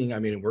last thing. I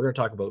mean, we're going to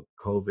talk about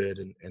COVID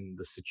and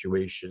the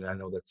situation. I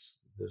know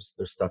there's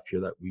stuff here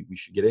that we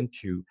should get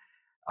into.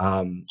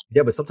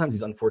 Yeah, but sometimes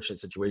these unfortunate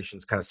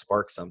situations kind of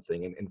spark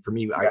something. And for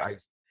me,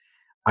 Yes.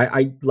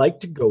 I like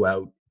to go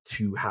out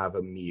to have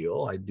a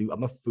meal. I do.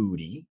 I'm a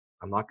foodie.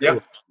 I'm not gonna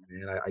lie,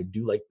 Yep. man. I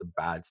do like the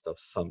bad stuff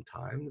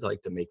sometimes. But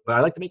I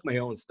like to make my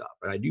own stuff.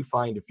 And I do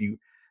find if you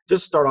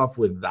just start off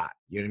with that,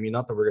 you know what I mean.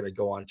 Not that we're gonna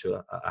go on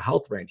to a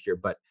health rant here,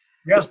 but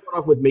Yeah. just start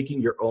off with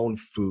making your own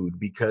food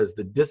because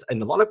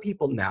and a lot of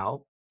people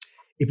now,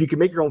 if you can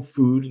make your own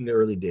food in the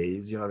early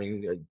days, you know what I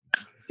mean.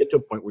 Get to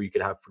a point where you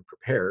could have food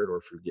prepared, or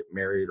if you get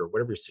married or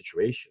whatever your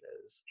situation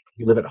is,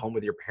 you live at home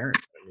with your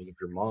parents. I mean, if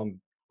your mom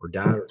or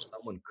dad or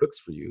someone cooks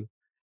for you,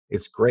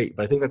 it's great.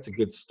 But I think that's a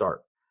good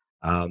start.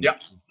 Um, Yeah.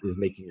 is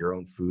making your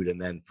own food,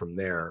 and then from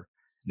there,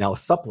 now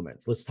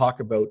supplements. Let's talk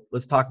about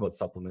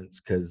supplements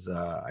because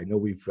I know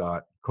we've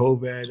got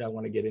COVID. I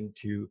want to get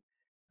into,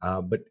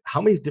 but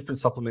how many different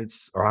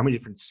supplements or how many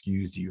different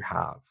SKUs do you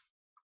have?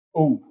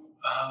 Oh,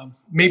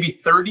 maybe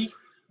 30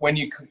 when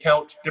you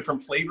count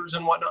different flavors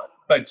and whatnot.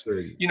 But,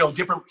 30.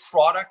 different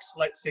products,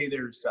 let's say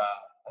there's,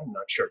 I'm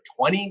not sure,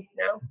 20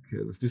 now.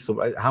 Okay, let's do some.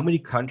 How many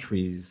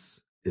countries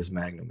is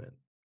Magnum in?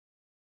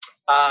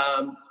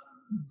 Um,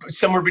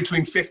 somewhere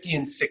between 50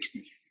 and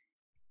 60.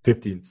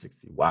 50 and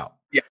 60. Wow.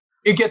 Yeah.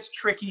 It gets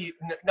tricky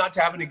not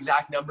to have an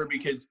exact number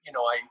because,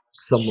 I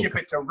Some ship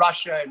it to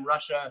Russia and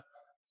Russia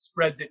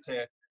spreads it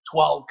to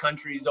 12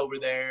 countries over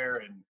there.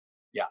 And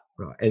yeah.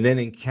 And then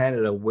in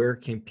Canada, where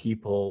can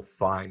people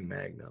find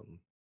Magnum?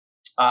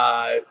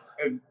 Uh,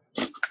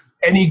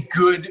 any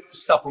good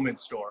supplement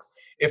store.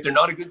 If they're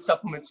not a good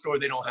supplement store,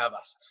 they don't have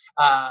us.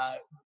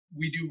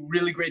 We do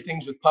really great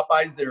things with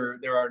Popeyes.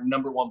 They're our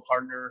number one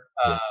partner.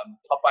 Yeah.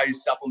 Popeyes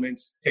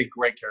supplements take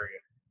great care of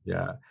you.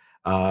 Yeah.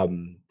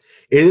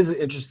 It is an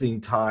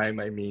interesting time.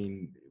 I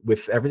mean,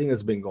 with everything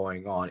that's been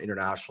going on,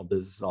 international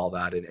business and all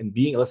that, and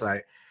being,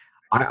 listen,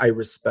 I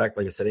respect,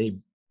 like I said, any,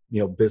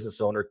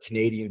 business owner,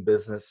 Canadian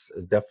business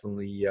is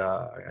definitely,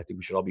 I think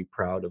we should all be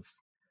proud of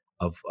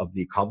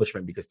the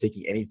accomplishment, because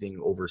taking anything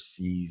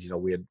overseas,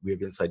 we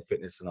have Inside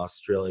Fitness in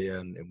Australia,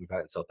 and we've had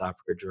it in South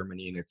Africa,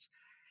 Germany, and it's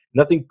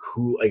nothing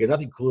cool. Like, it's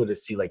nothing cooler to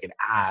see like an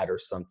ad or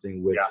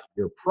something with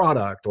your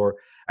product, or,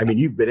 I mean,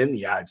 you've been in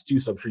the ads too,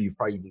 so I'm sure you've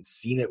probably even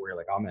seen it where you're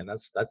like, oh man,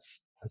 that's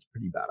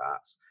pretty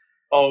badass.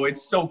 Oh,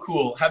 it's so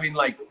cool having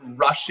like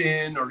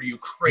Russian or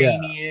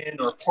Ukrainian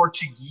or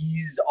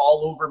Portuguese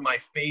all over my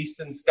face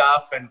and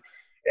stuff. And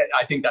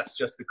I think that's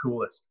just the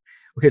coolest.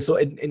 Okay. So,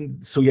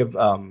 and so you have,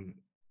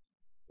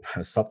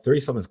 30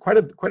 supplements,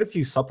 quite a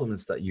few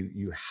supplements that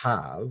you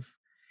have.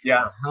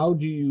 Yeah. How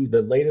do you,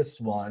 the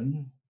latest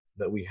one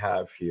that we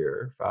have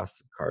here,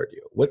 fasted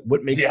cardio,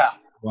 what makes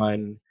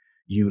one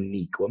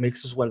unique? What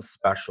makes this one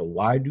special?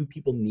 Why do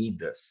people need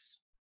this?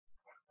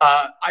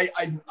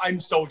 I'm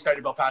so excited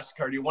about fasted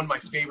cardio. One of my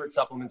favorite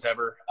supplements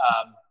ever.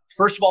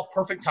 First of all,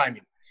 perfect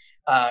timing.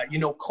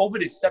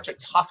 COVID is such a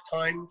tough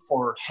time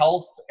for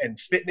health and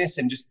fitness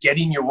and just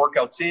getting your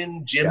workouts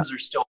in. Gyms are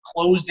still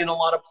closed in a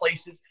lot of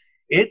places.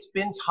 It's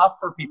been tough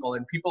for people,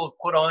 and people have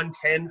put on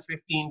 10,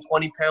 15,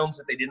 20 pounds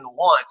that they didn't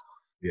want.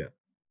 Yeah.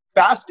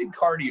 Fasted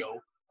cardio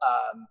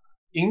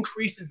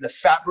increases the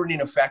fat burning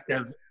effect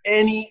of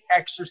any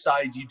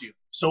exercise you do.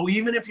 So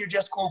even if you're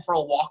just going for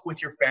a walk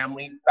with your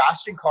family,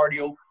 fasted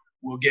cardio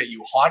will get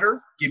you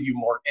hotter, give you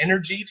more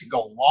energy to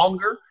go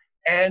longer,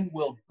 and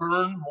will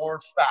burn more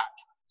fat.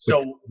 So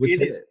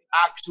it is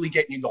actually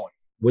getting you going.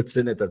 What's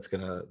in it that's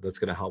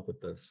gonna help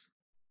with this?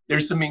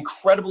 There's some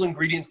incredible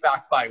ingredients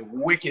backed by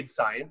wicked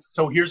science.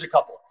 So here's a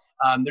couple.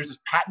 There's this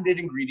patented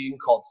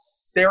ingredient called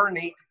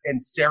Serenate and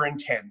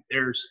Seren-10.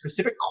 They're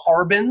specific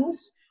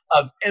carbons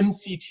of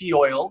MCT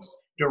oils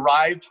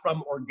derived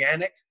from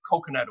organic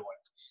coconut oil.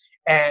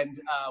 And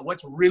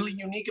what's really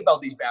unique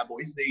about these bad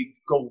boys, they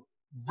go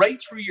right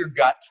through your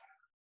gut,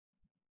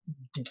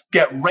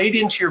 get right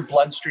into your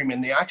bloodstream,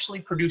 and they actually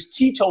produce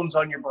ketones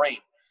on your brain.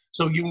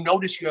 So you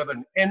notice you have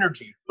an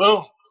energy,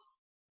 boom,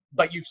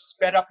 but you've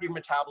sped up your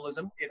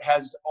metabolism. It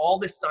has all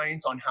this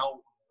science on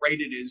how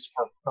great it is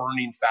for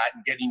burning fat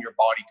and getting your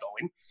body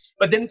going.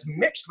 But then it's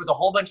mixed with a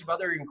whole bunch of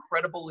other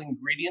incredible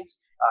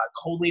ingredients,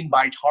 choline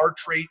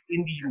bitartrate,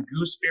 Indian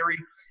gooseberry,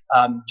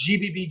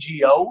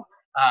 GBBGO.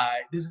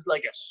 This is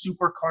like a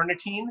super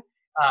carnitine.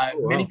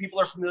 Many people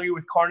are familiar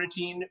with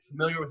carnitine,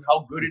 familiar with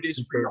how good it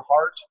is for your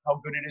heart,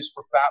 how good it is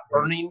for fat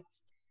burning,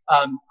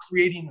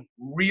 creating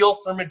real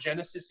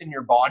thermogenesis in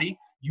your body.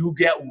 You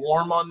get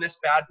warm on this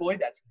bad boy.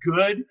 That's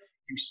good.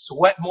 You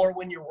sweat more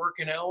when you're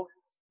working out.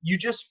 You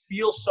just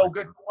feel so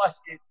good.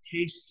 Plus, it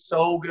tastes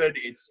so good.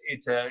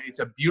 It's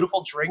a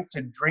beautiful drink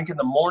to drink in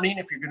the morning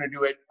if you're going to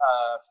do it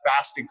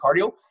fasted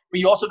cardio. But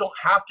you also don't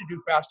have to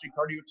do fasted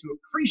cardio to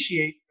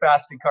appreciate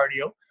fasted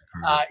cardio.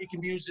 It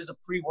can be used as a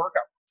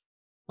pre-workout.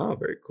 Oh,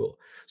 very cool.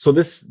 So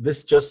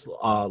this just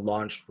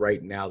launched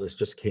right now. This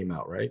just came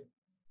out, right?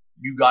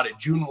 You got it.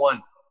 June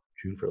 1.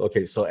 June 1st.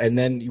 Okay. So, and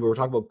then you were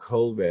talking about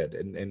COVID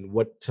and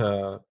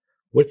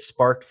what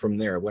sparked from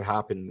there? What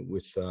happened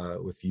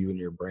with you and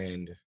your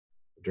brand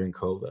during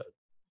COVID?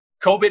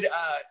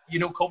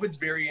 COVID's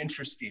very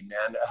interesting,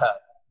 man.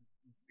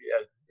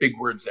 Big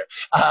words there.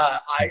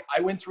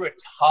 I went through a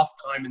tough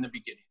time in the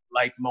beginning,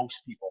 like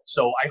most people.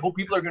 So I hope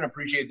people are going to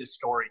appreciate this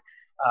story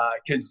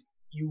because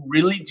you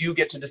really do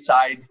get to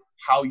decide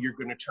how you're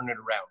going to turn it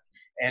around.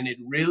 And it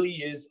really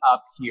is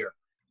up here.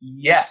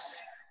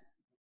 Yes,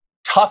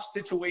 tough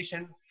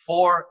situation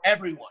for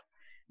everyone.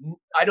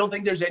 I don't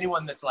think there's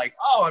anyone that's like,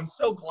 oh, I'm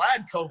so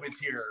glad COVID's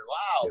here.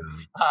 Wow.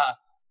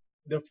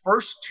 The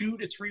first 2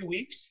 to 3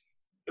 weeks,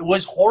 it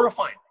was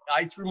horrifying.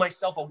 I threw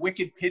myself a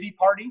wicked pity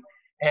party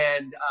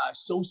and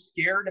so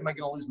scared. Am I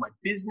going to lose my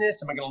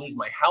business? Am I going to lose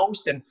my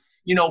house? And,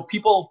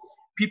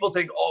 people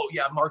think, oh,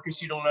 yeah,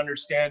 Marcus, you don't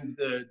understand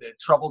the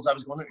troubles I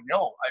was going through.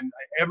 No,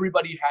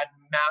 everybody had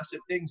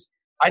massive things.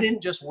 I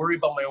didn't just worry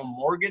about my own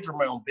mortgage or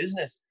my own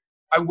business.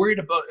 I've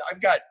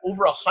got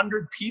over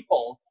 100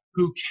 people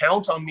who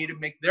count on me to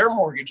make their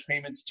mortgage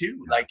payments too.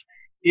 Like,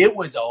 it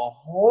was a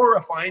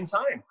horrifying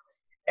time.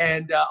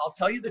 And I'll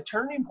tell you the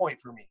turning point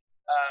for me.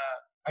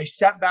 I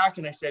sat back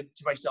and I said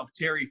to myself,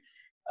 Terry,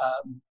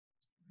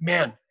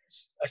 man,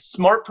 a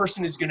smart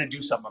person is going to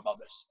do something about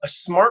this. A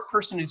smart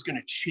person is going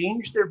to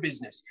change their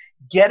business,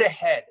 get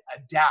ahead,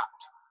 adapt.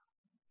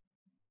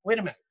 Wait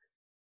a minute.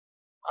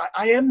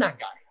 I am that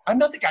guy. I'm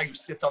not the guy who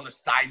sits on the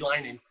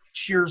sideline and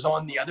cheers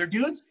on the other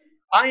dudes.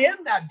 I am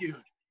that dude.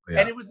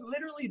 Yeah. And it was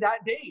literally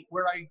that day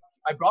where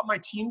I brought my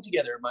team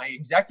together, my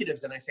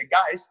executives, and I said,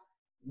 guys,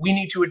 we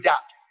need to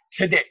adapt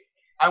today.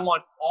 I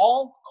want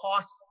all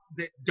costs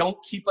that don't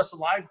keep us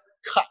alive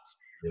cut.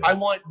 Yeah. I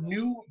want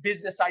new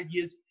business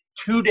ideas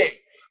today.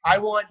 I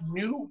want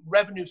new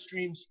revenue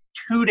streams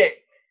today.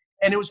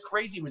 And it was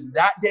crazy. It was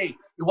that day.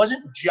 It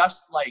wasn't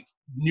just like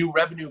new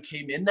revenue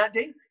came in that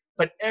day,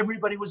 but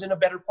everybody was in a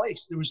better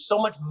place. There was so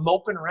much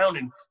moping around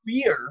in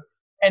fear,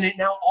 and it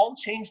now all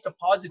changed to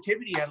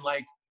positivity and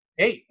like,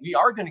 hey, we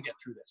are going to get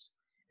through this.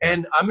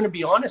 And I'm going to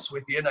be honest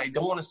with you, and I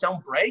don't want to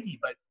sound braggy,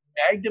 but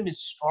Magnum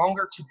is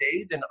stronger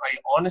today than I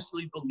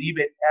honestly believe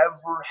it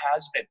ever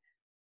has been.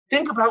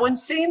 Think of how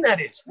insane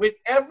that is with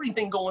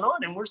everything going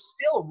on. And we're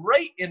still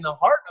right in the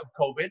heart of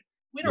COVID.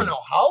 We don't know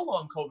how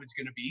long COVID's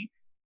going to be.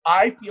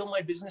 I feel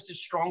my business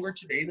is stronger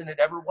today than it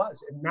ever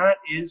was. And that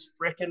is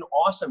freaking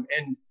awesome.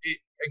 And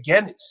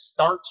it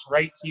starts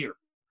right here.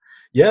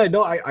 Yeah,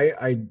 no,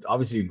 I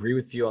obviously agree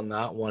with you on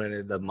that one.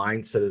 And the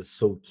mindset is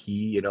so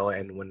key, you know,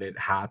 and when it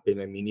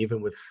happened, I mean,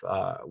 even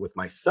with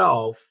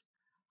myself,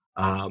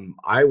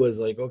 I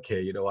was like,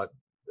 okay, you know what,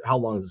 how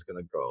long is this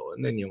going to go?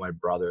 And then, you know, my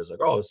brother's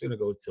like, oh, it's going to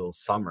go till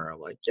summer. I'm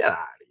like, get out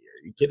of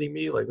here. Are you kidding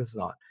me? Like, this is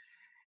not.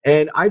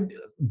 And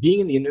being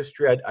in the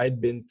industry,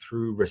 I'd been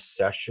through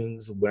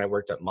recessions when I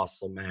worked at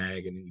Muscle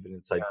Mag and even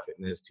Inside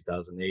Fitness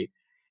 2008.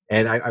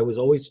 And I was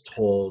always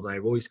told, and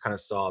I've always kind of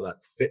saw that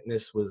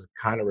fitness was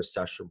kind of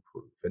recession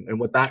proof. And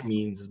what that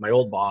means is my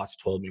old boss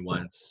told me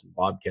once,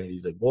 Bob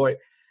Kennedy's like, boy,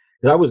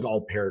 because I was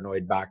all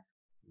paranoid back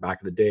in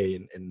the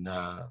day in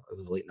the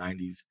late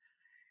 90s.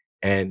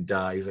 And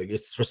he's like,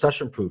 it's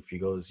recession proof. He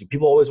goes,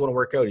 people always want to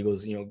work out. He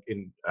goes, you know,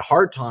 in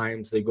hard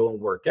times, they go and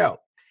work out.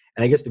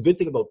 And I guess the good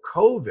thing about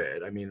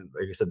COVID, I mean,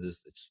 like I said,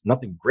 it's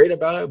nothing great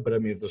about it, but I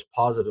mean, if there's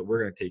positive that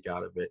we're going to take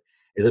out of it,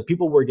 is that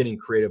people were getting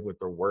creative with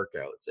their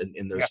workouts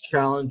and there's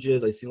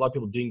challenges. I see a lot of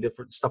people doing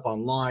different stuff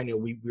online. You know,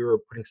 we were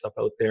putting stuff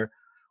out there.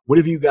 What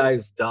have you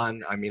guys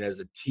done? I mean, as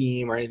a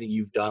team or anything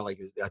you've done? Like,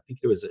 I think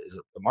there was, is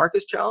it the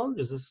Marcus Challenge?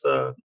 Is this?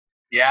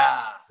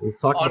 Yeah.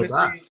 Let's talk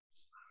about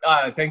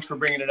that. Thanks for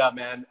bringing it up,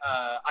 man.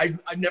 I've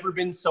never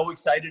been so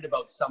excited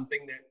about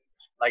something that,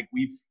 like,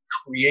 we've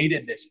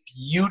created this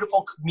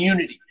beautiful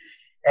community.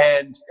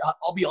 And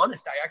I'll be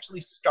honest, I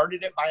actually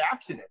started it by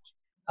accident.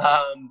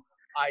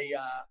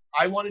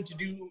 I wanted to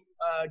do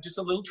just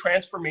a little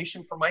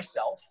transformation for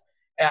myself.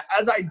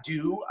 As I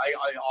do, I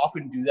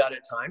often do that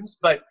at times,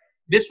 but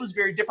this was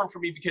very different for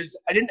me because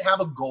I didn't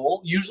have a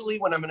goal. Usually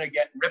when I'm going to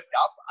get ripped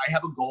up, I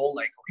have a goal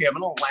like, okay, I'm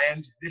going to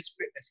land this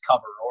fitness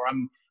cover, or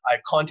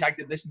I've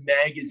contacted this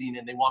magazine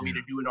and they want me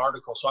to do an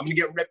article, so I'm going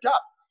to get ripped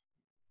up.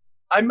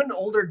 I'm an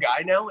older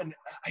guy now, and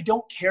I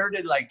don't care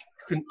to like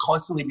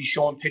constantly be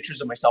showing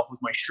pictures of myself with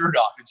my shirt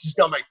off. It's just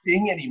not my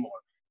thing anymore.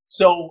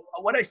 So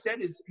what I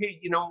said is, hey,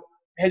 you know,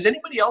 has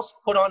anybody else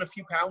put on a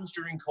few pounds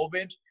during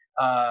COVID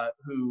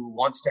who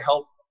wants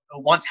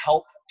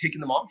help taking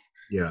them off?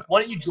 Yeah.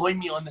 Why don't you join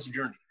me on this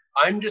journey?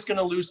 I'm just going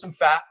to lose some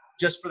fat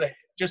just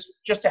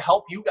to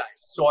help you guys.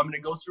 So I'm going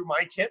to go through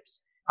my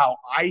tips, how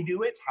I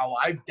do it, how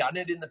I've done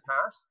it in the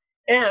past,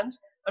 and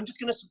I'm just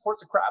going to support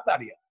the crap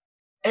out of you.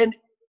 And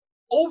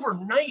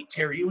overnight,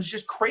 Terry, it was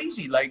just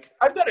crazy. Like,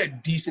 I've got a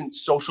decent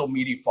social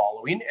media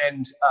following,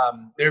 and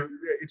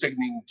it's an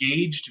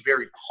engaged,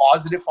 very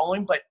positive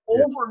following, but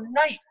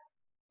overnight,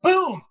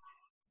 boom,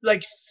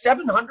 like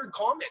 700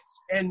 comments.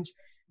 And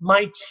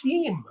my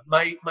team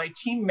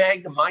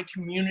Magnum, my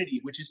community,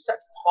 which is such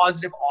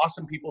positive,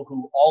 awesome people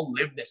who all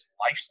live this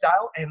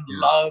lifestyle and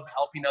love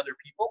helping other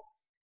people.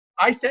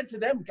 I said to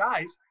them,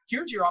 guys,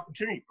 here's your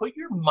opportunity. Put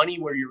your money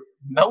where your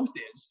mouth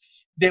is.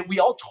 That we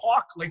all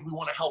talk like we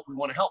want to help.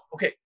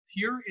 Okay,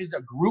 here is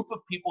a group of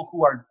people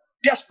who are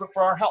desperate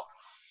for our help.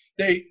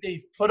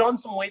 They've put on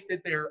some weight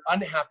that they're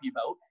unhappy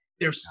about.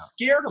 They're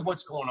scared of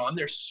what's going on.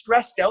 They're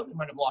stressed out. They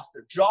might have lost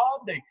their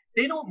job.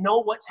 They don't know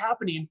what's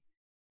happening.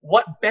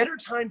 What better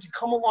time to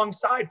come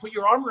alongside, put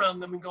your arm around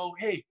them and go,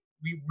 hey,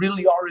 we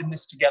really are in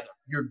this together.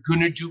 You're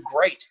going to do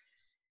great.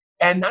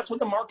 And that's what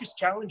the Marcus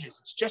Challenge is.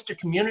 It's just a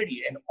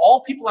community, and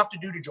all people have to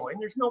do to join.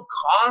 There's no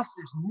cost.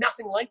 There's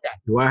nothing like that.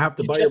 Do I have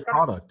to buy your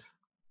product?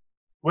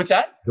 What's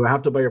that? Do I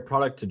have to buy your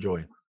product to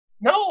join?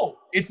 No,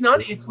 it's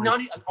not. It's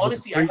not.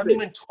 Honestly, I haven't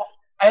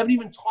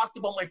even talked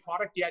about my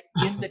product yet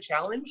in the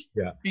challenge.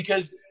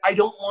 Because I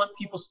don't want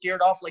people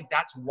scared off. Like,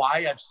 that's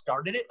why I've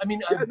started it. I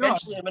mean,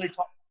 eventually I'm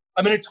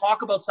going to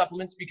talk about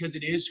supplements because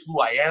it is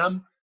who I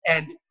am,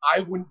 and I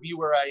wouldn't be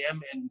where I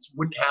am and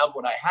wouldn't have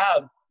what I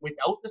have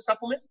without the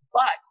supplements.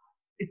 But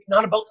it's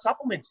not about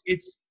supplements.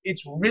 It's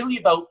really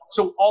about.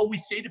 So all we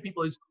say to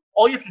people is,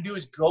 all you have to do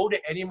is go to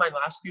any of my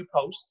last few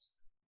posts,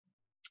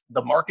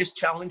 the Marcus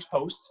Challenge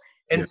posts,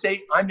 and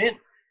say, I'm in.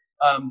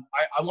 I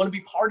want to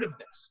be part of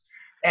this.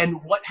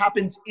 And what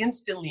happens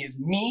instantly is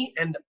me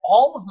and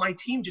all of my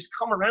team just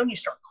come around you,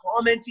 start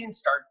commenting,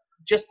 start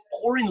just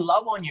pouring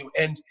love on you.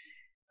 And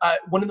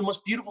one of the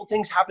most beautiful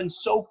things happens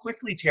so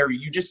quickly, Terry.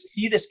 You just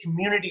see this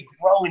community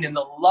growing and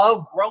the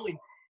love growing.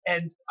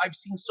 And I've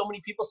seen so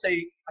many people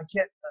say, I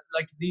can't,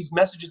 like, these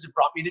messages have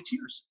brought me to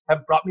tears,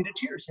 have brought me to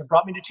tears, have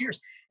brought me to tears.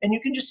 And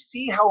you can just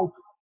see how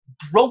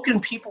broken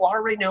people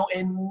are right now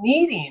and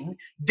needing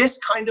this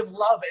kind of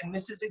love. And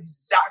this is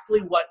exactly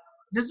what,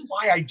 this is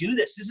why I do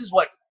this. This is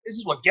what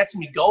gets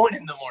me going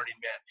in the morning,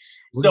 man.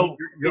 Well, So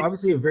you're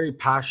obviously a very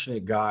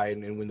passionate guy,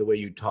 and the way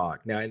you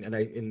talk now,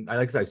 and like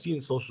I said, I see you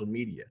in social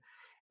media,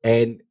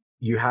 and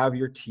you have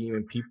your team,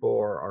 and people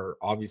are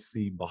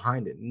obviously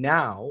behind it.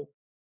 Now,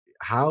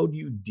 how do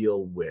you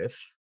deal with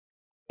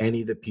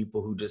any of the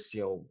people who just,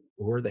 who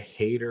are the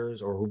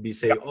haters, or who be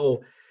say, yeah,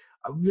 oh,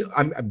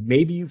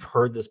 maybe you've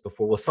heard this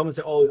before. Well, someone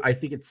say, oh, I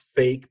think it's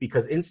fake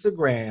because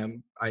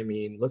Instagram. I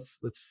mean, let's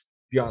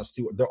be honest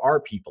too. There are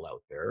people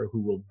out there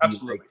who will be like,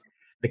 absolutely.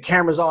 the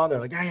camera's on, they're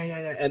like,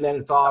 yeah, and then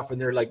it's off, and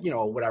they're like,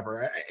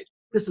 whatever.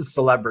 This is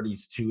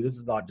celebrities too. This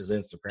is not just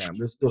Instagram.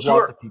 There's lots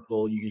Sure. of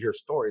people you can hear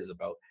stories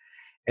about.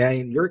 And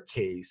in your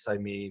case, I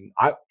mean,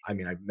 I've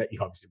met you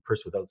obviously in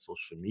person without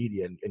social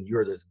media, and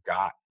you're this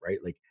guy, right?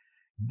 Like,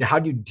 how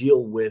do you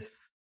deal with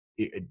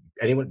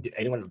anyone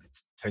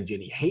sends you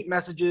any hate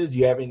messages? Do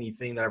you have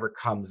anything that ever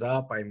comes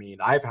up? I mean,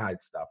 I've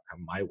had stuff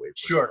come my way for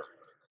sure. Sure.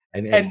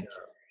 And And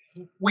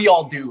we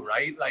all do,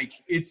 right? Like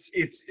this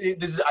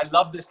is, I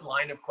love this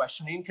line of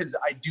questioning because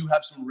I do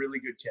have some really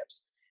good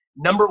tips.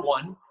 Number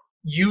one,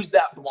 use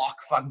that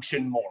block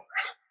function more.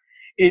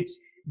 It's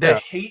the yeah,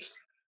 hate.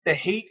 The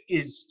hate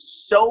is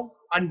so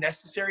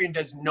unnecessary and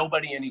does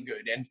nobody any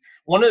good. And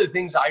one of the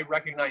things I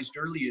recognized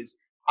early is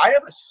I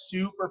have a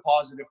super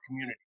positive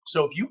community.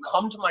 So if you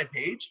come to my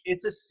page,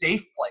 it's a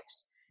safe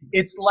place.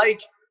 It's like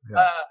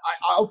yeah,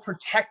 I'll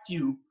protect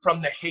you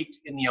from the hate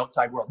in the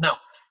outside world. Now,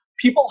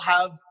 people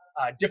have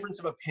a difference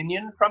of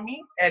opinion from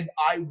me, and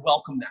I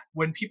welcome that.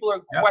 When people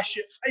are yeah.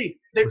 question, hey,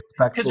 because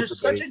Respectful there's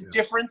such debate. a Yeah,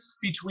 difference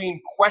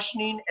between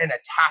questioning and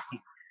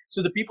attacking.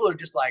 So the people are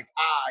just like,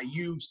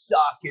 you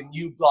suck and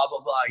you blah,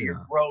 blah, blah, you're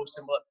yeah. gross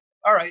and blah.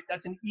 All right,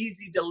 that's an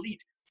easy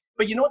delete.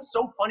 But you know what's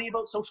so funny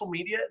about social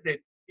media that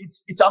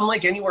it's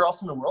unlike anywhere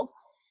else in the world?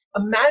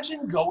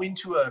 Imagine going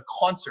to a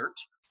concert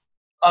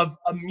of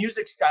a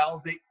music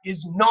style that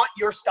is not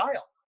your style. Yeah.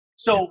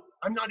 So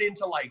I'm not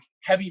into like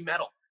heavy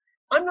metal.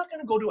 I'm not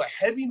going to go to a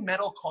heavy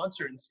metal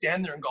concert and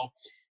stand there and go,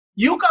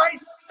 you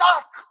guys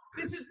suck.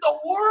 This is the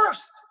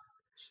worst.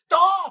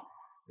 Stop.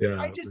 I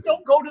Yeah. just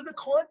don't go to the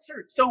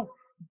concert. So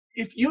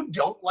if you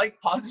don't like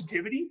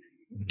positivity,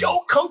 Mhm.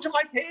 don't come to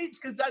my page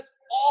because that's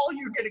all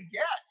you're going to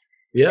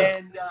Yeah.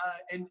 get.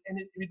 And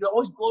it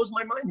always blows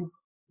my mind.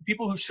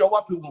 People who show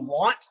up who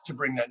want to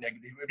bring that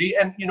negativity,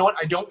 and you know what?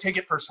 I don't take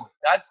it personally.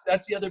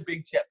 That's the other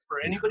big tip for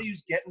Yeah. anybody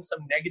who's getting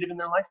some negative in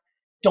their life.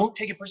 Don't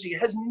take it personally.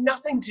 It has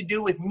nothing to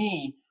do with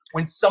me.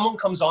 When someone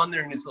comes on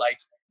there and is like,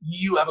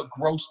 "You have a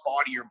gross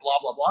body" or blah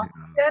blah blah,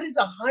 Yeah. that is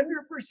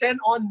 100%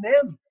 on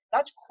them.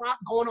 That's crap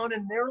going on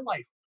in their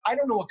life. I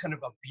don't know what kind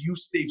of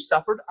abuse they've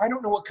suffered. I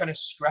don't know what kind of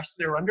stress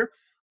they're under.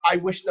 I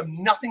wish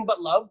them nothing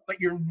but love, but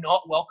you're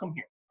not welcome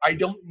here. I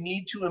don't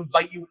need to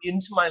invite you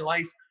into my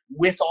life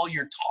with all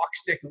your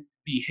toxic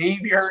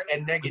behavior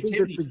and I think that's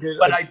negativity, a good.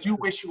 but I do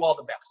wish you all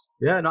the best.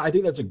 Yeah, no, I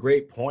think that's a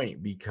great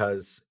point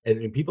because,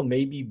 and people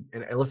maybe,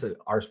 and listen,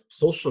 our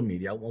social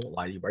media, I won't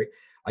lie to you, right?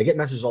 I get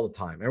messages all the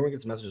time. Everyone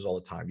gets messages all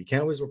the time. You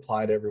can't always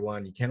reply to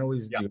everyone. You can't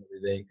always Yeah, do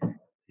everything.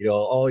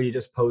 Oh, you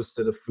just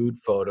posted a food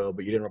photo,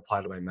 but you didn't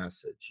reply to my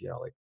message.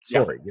 Like,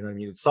 yeah, sorry, you know what I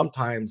mean?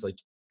 Sometimes, like,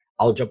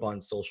 I'll jump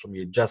on social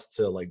media just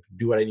to like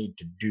do what I need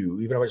to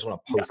do. Even if I just want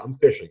to yeah, post, I'm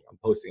fishing, I'm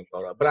posting a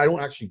photo, but I don't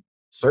actually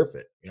surf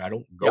it. I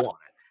don't yeah, go on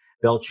it.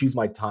 They'll choose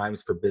my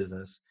times for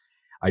business.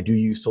 I do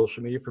use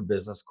social media for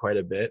business quite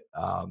a bit.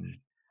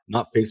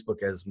 Not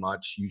Facebook as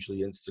much,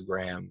 usually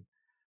Instagram.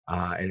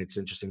 And it's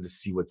interesting to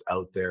see what's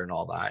out there and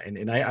all that.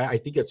 And I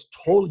think it's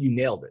totally, you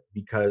nailed it,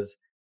 because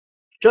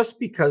just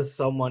because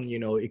someone,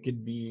 it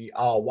could be,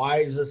 oh, why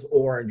is this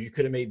orange? You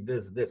could have made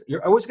this.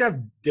 You're always gonna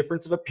have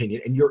difference of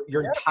opinion, and you're yeah,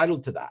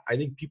 entitled to that. I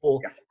think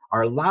people yeah.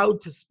 are allowed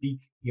to speak,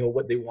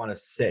 what they want to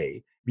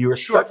say, be Sure.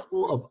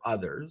 respectful of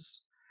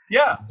others.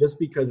 Yeah, Just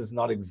because it's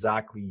not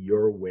exactly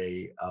your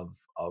way of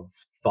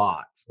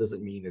thoughts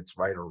doesn't mean it's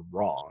right or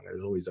wrong.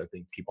 There's always, I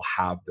think, people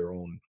have their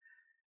own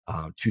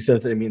 2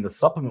 cents. I mean, the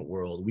supplement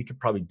world, we could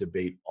probably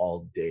debate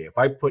all day. If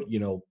I put,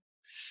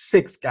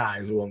 6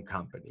 guys who own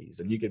companies,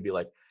 and you could be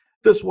like,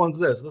 this one's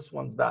this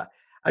one's that.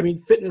 I mean,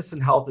 fitness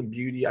and health and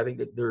beauty, I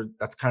think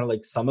that's kind of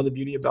like some of the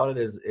beauty about it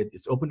is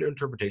it's open to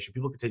interpretation.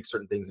 People can take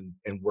certain things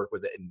and work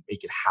with it and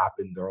make it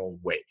happen their own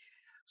way.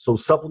 So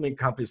supplement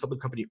company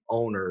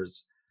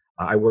owners,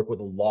 I work with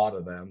a lot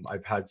of them.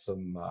 I've had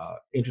some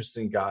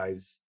interesting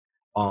guys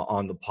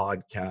on the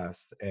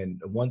podcast.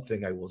 And one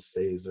thing I will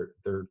say is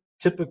they're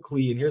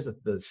typically, and here's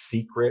the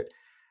secret,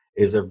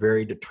 is they're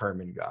very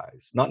determined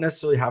guys. Not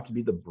necessarily have to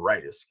be the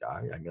brightest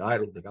guy. I mean, I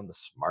don't think I'm the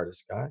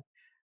smartest guy,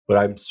 but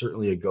I'm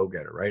certainly a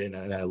go-getter, right?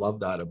 And I love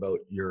that about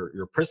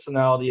your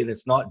personality. And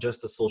it's not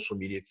just a social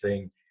media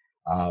thing.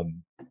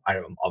 I'm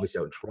obviously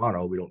out in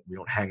Toronto. We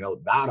don't hang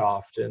out that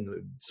often.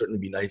 It'd certainly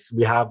be nice.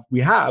 We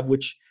have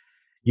which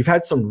you've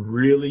had some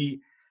really,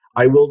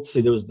 I will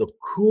say there was the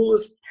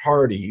coolest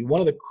party, one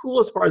of the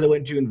coolest parties I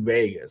went to in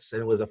Vegas,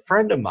 and it was a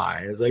friend of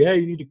mine. It was like, hey,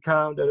 you need to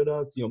come, da da da.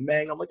 It's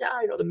Magnum. I'm like, yeah,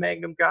 I know the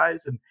Magnum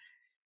guys, and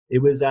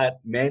it was at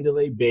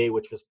Mandalay Bay,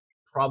 which was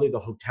probably the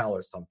hotel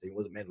or something. It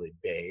wasn't Mandalay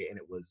Bay, and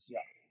it was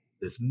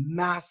this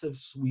massive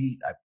suite.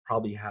 I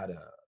probably had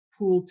a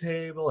pool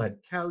table, had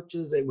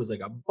couches. It was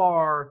like a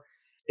bar.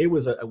 It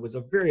was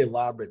a very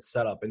elaborate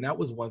setup, and that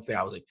was one thing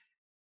I was like,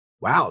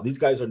 wow, these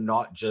guys are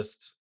not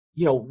just,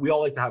 we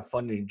all like to have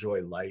fun and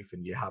enjoy life,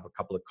 and you have a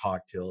couple of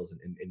cocktails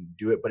and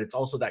do it, but it's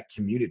also that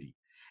community.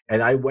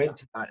 And I went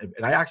to that,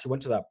 and I actually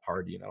went to that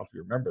party, and I don't know if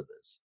you remember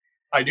this.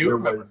 I do There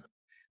remember. was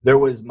there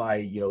was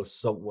my,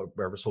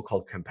 whatever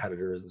so-called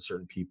competitors and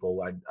certain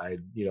people people I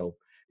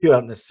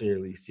don't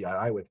necessarily see eye to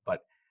eye with,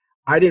 but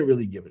I didn't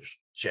really give a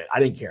shit. I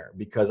didn't care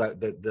because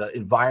the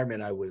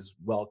environment I was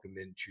welcomed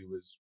into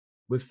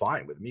was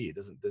fine with me. It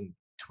didn't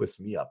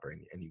twist me up or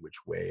any which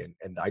way.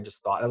 And I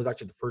just thought that was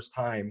actually the first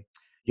time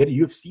you had a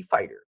UFC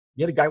fighter.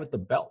 You had a guy with the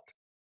belt.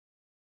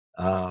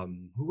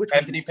 Which was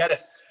Anthony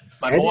Pettis,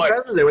 my Andy boy.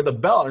 Pettis was there with the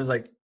belt. I was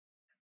like,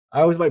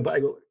 I was my buddy.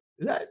 I go,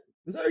 is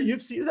that a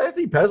UFC? Is that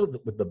Anthony Pettis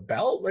with the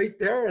belt right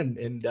there? And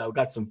we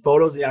got some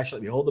photos. He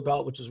actually let me hold the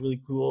belt, which is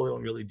really cool. They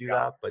don't really do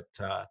that, but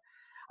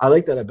I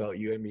like that about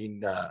you. I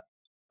mean,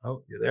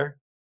 oh, you're there.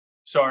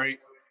 Sorry,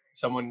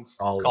 someone's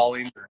All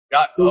calling.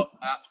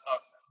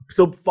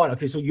 so fun.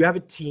 Okay, so you have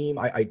a team.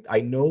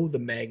 I know the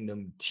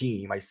Magnum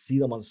team. I see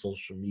them on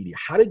social media.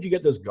 How did you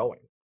get this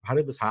going? How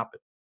did this happen?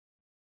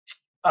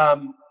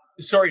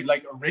 Sorry,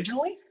 like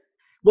originally?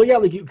 Well, yeah,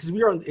 like because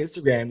we were on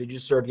Instagram, did you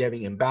start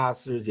having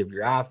ambassadors? You have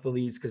your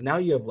athletes, because now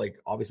you have like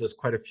obviously there's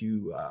quite a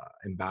few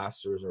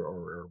ambassadors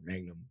or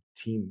Magnum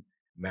team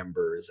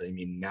members. I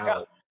mean Yeah.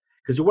 now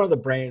because you're one of the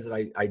brands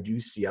that I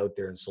do see out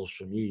there in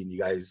social media, and you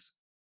guys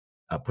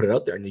put it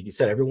out there, and like you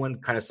said,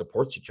 everyone kind of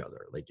supports each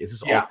other. Like, is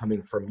this all Yeah.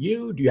 coming from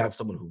you? Do you have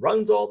someone who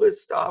runs all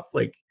this stuff?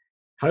 Like,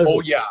 how does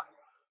Oh it? yeah.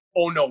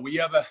 Oh no,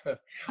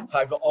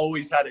 I've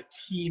always had a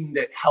team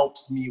that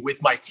helps me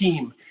with my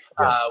team.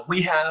 Yeah.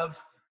 We have,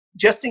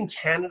 just in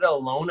Canada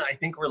alone, I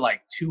think we're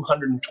like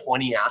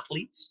 220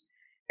 athletes,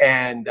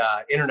 and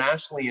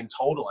internationally in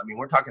total, I mean,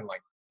 we're talking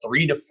like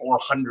 300 to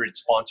 400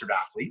 sponsored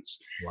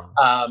athletes.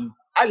 Wow.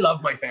 I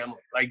love my family.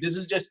 Like,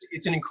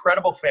 it's an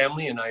incredible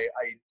family, and I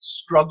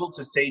struggle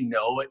to say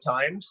no at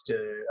times to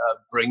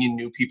bringing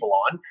new people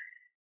on.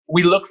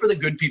 We look for the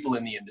good people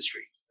in the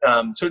industry.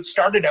 So it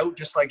started out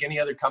just like any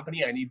other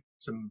company. I need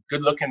some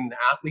good looking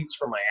athletes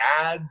for my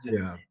ads and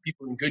Yeah.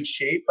 people in good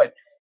shape. But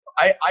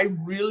I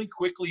really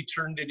quickly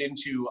turned it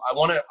into,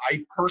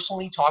 I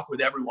personally talk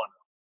with everyone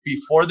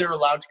before they're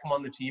allowed to come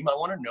on the team. I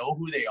want to know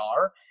who they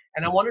are.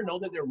 And I want to know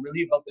that they're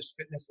really about this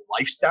fitness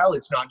lifestyle.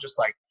 It's not just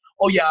like,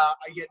 oh yeah,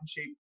 I get in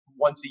shape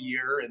once a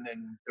year and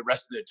then the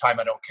rest of the time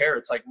I don't care.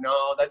 It's like,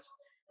 no,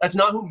 that's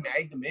not who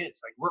Magnum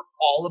is. Like, we're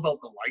all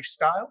about the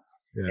lifestyle.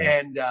 Yeah.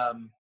 And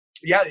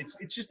yeah,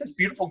 it's just this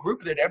beautiful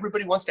group that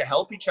everybody wants to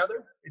help each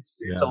other.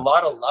 It's a Yeah.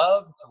 lot of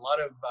love. It's a lot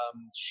of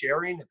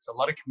sharing. It's a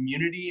lot of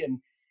community,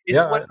 and it's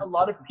Yeah. what a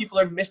lot of people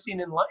are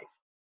missing in life.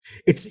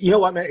 It's, you know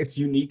what, man, it's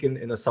unique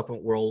in the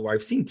supplement world where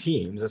I've seen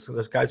teams.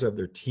 There's guys who have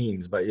their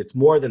teams, but it's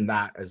more than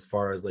that as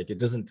far as like it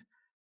doesn't,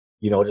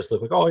 just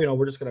look like, oh,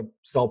 we're just gonna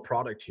sell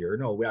product here.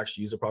 No, we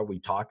actually use the product. We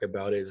talk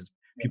about it. Is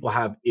people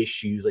have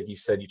issues, like you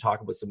said, you talk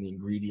about some of the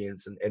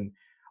ingredients, and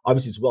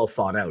obviously it's well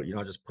thought out. You're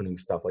not just putting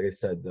stuff. Like I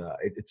said,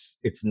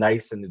 it's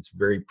nice and it's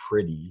very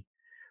pretty,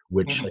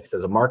 which, like I said,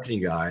 as a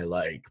marketing guy,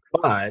 like,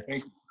 but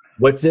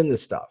what's in the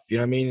stuff? You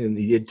know what I mean? And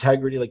the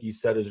integrity, like you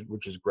said,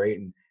 which is great.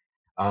 And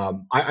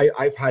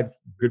I've had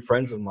good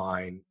friends of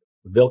mine.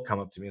 They'll come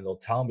up to me and they'll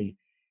tell me,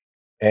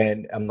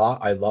 and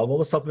I love all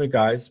the supplement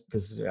guys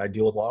because I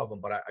deal with a lot of them,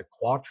 but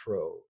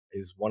Quattro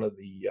is one of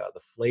the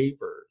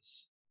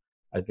flavors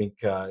I think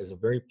is a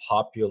very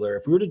popular.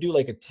 If we were to do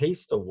like a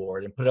taste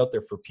award and put it out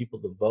there for people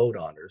to vote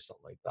on or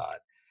something like that,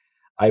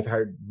 I've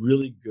heard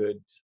really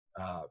good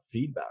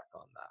feedback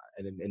on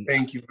that. And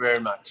Thank you very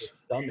much. the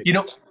stomach, You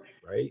know,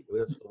 right?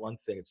 That's the one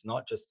thing. It's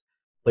not just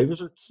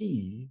flavors are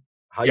key.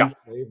 How yeah. you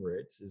flavor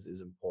it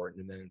is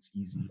important, and then it's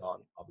easy on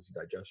obviously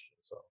digestion.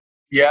 So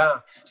Yeah.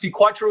 See,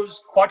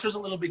 Quattro's a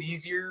little bit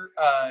easier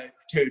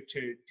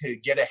to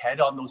get ahead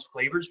on those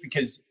flavors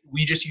because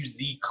we just use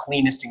the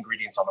cleanest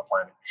ingredients on the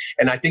planet,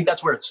 and I think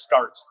that's where it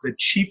starts. The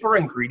cheaper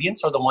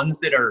ingredients are the ones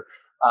that are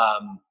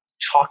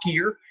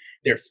chalkier.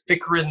 They're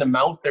thicker in the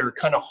mouth. They're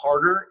kind of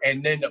harder,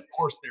 and then of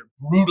course they're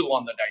brutal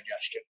on the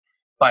digestion.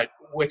 But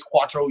with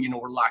Quattro,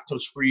 we're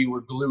lactose free,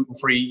 we're gluten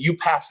free. You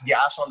pass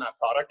gas on that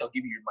product, I'll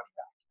give you your money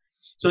back.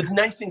 So it's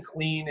nice and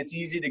clean. It's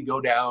easy to go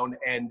down.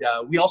 And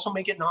we also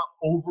make it not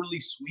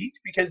overly sweet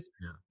because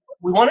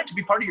we want it to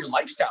be part of your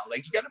lifestyle.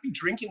 Like, you got to be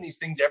drinking these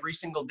things every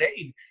single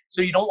day.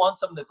 So you don't want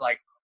something that's like,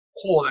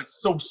 oh,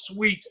 that's so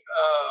sweet.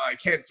 I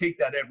can't take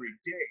that every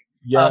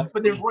day.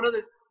 But there's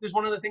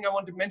one other thing I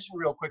wanted to mention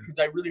real quick because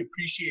I really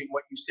appreciate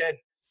what you said.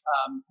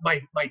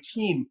 My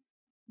team,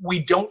 we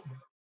don't,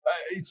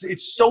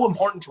 it's so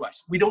important to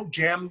us. We don't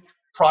jam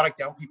product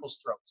down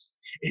people's throats.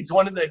 It's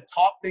one of the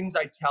top things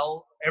I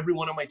tell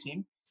everyone on my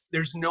team.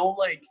 There's no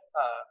like,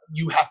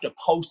 you have to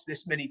post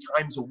this many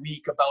times a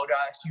week about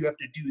us. You have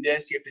to do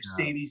this. You have to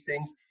Yeah. say these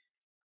things.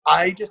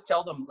 I just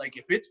tell them, like,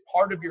 if it's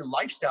part of your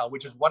lifestyle,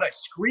 which is what I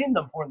screened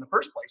them for in the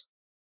first place,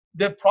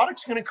 the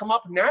product's going to come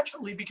up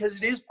naturally because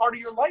it is part of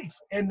your life.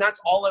 And that's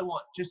all I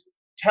want. Just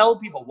tell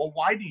people, well,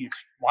 why do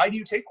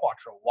you take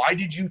Quattro? Why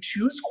did you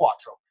choose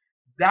Quattro?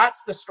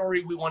 That's the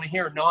story we want to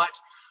hear, not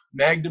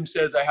Magnum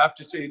says I have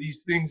to say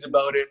these things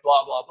about it,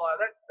 blah, blah, blah.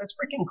 That's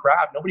freaking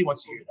crap. Nobody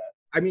wants to hear that.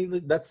 I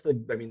mean, that's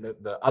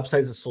the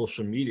upsides of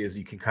social media is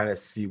you can kind of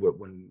see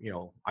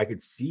I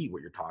could see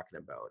what you're talking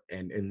about.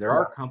 And there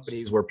are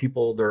companies where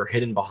people, they're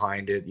hidden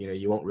behind it.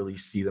 You won't really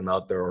see them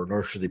out there, or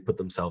nor should they put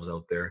themselves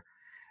out there.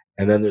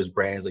 And then there's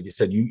brands, like you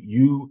said,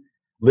 you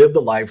live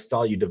the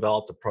lifestyle, you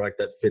develop the product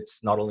that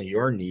fits not only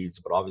your needs,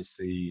 but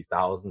obviously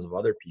thousands of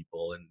other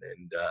people.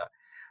 And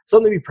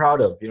something to be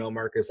proud of,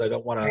 Marcus.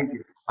 Thank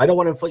you. I don't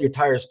want to inflate your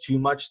tires too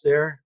much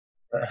there.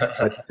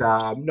 But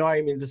no,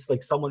 I mean, just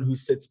like someone who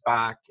sits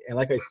back, and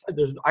like I said,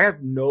 I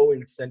have no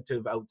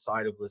incentive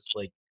outside of this.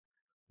 Like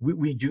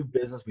we do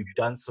business, we've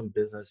done some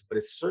business, but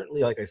it's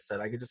certainly, like I said,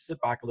 I could just sit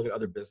back and look at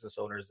other business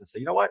owners and say,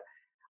 you know what,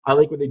 I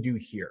like what they do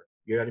here.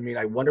 You know what I mean?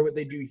 I wonder what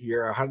they do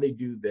here, or how do they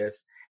do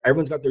this?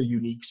 Everyone's got their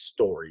unique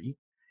story,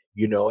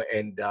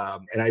 and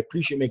I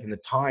appreciate making the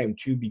time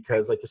too,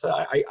 because like I said,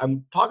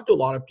 I'm talking to a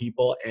lot of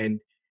people, and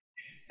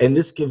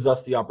this gives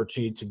us the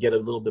opportunity to get a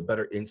little bit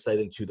better insight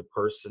into the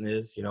person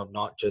is,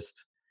 not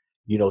just,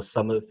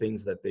 some of the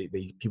things that they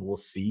people will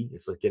see.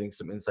 It's like getting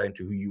some insight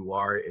into who you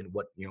are and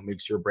what,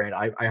 makes your brand.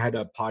 I had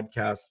a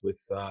podcast with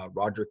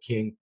Roger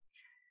King,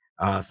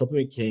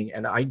 Supplement King,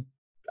 and I'd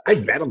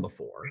met him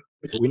before,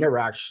 but we never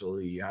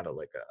actually had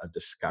a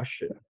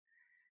discussion.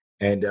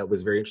 And it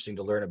was very interesting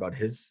to learn about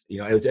his,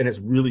 and it's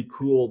really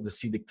cool to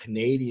see the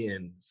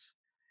Canadians,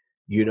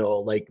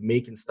 like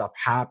making stuff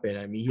happen.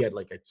 I mean, he had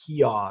like a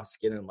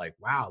kiosk, and I'm like,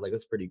 wow, like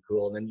that's pretty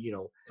cool. And then,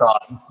 It's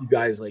awesome. you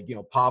guys like,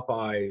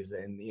 Popeyes,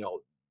 and,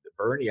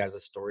 Bernie has a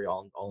story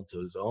all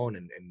into his own.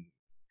 And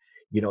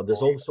there's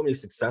so many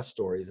success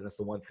stories. And that's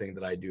the one thing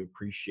that I do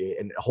appreciate.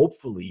 And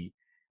hopefully,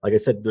 like I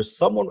said, there's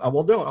someone,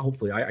 well, no,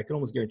 hopefully I can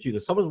almost guarantee you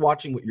there's someone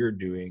watching what you're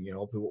doing,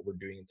 hopefully what we're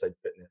doing inside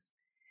fitness.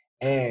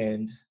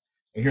 And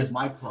here's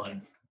my plug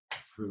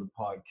for the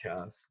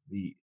podcast,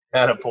 the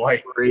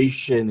Attaboy.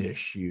 inspiration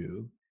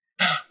issue.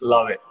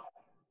 Love it.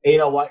 And you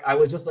know what? I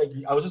was just like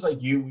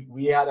you.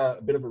 We had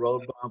a bit of a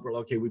road bump. We're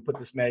like, okay, we put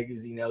this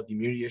magazine out, the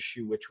immunity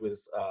issue, which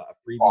was a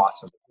free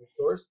Awesome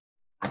source.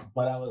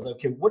 But I was like,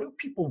 okay, what do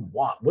people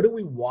want? What do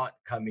we want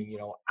coming,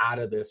 out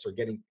of this, or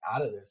getting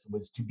out of this,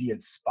 was to be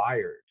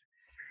inspired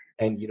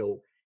and,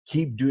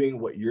 keep doing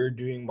what you're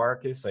doing,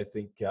 Marcus. I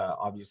think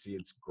obviously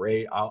it's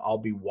great. I'll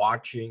be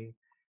watching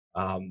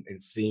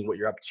and seeing what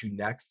you're up to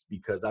next,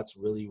 because that's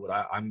really what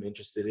I'm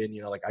interested in.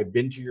 Like I've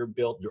been to your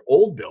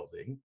old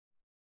building,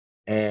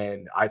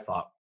 and I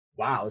thought,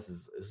 wow, this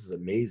is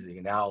amazing.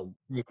 And now,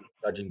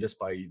 judging just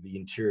by the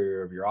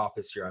interior of your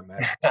office here, I'm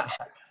at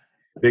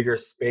bigger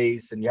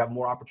space, and you have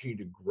more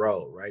opportunity to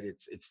grow, right?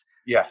 It's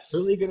yes.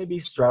 certainly going to be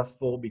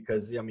stressful,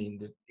 because I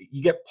mean,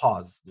 you get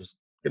pause. There's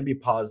going to be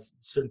pause.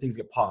 Certain things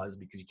get paused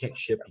because you can't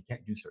ship, you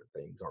can't do certain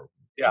things, or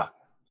yeah.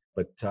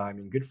 But I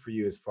mean, good for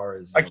you as far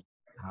as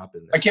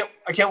happen. I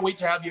can't wait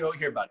to have you out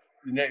here, bud.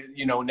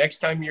 Next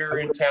time you're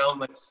in town,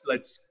 let's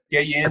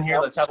get you in here.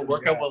 Let's have a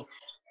workout. We'll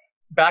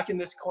back in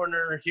this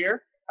corner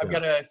here. I've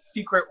got a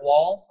secret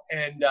wall,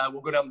 and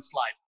we'll go down the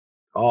slide.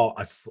 Oh,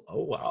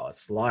 wow, a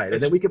slide.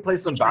 And then we could play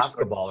some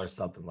basketball or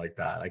something like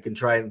that. I can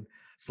try and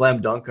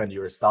slam dunk on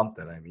you or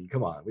something. I mean,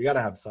 come on. We got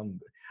to have some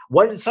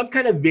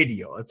kind of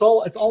video. It's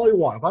all I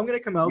want. If I'm going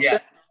to come out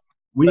there,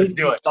 we need to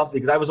do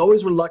something, because I was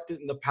always reluctant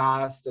in the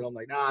past, and I'm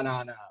like, nah.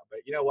 But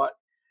you know what?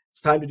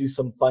 It's time to do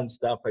some fun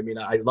stuff. I mean,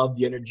 I love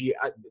the energy.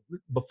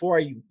 Before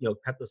I,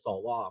 cut this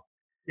all off.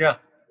 Yeah.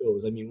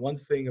 I mean, one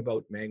thing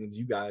about Magnum's,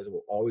 you guys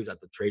were always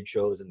at the trade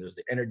shows, and there's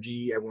the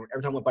energy. Every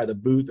time I went by the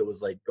booth, it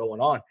was like going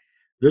on.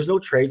 There's no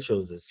trade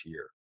shows this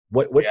year.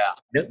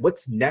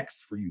 What's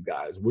next for you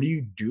guys? What are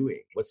you doing?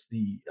 What's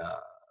the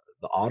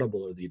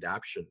audible or the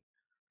adaption?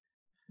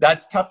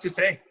 That's tough to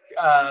say.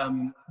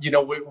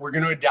 We're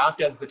going to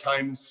adapt as the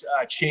times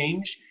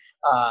change.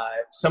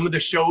 Some of the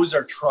shows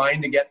are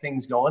trying to get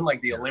things going, like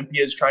the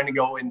Olympia is trying to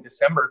go in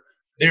December.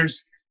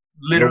 There's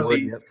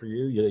literally no word yet for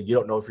you. You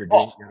don't know if you're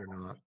doing it yet or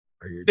not.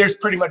 There's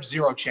pretty much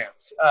zero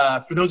chance.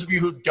 For those of you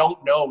who don't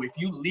know, if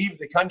you leave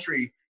the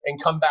country and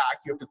come back,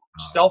 you have to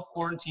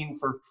self-quarantine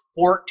for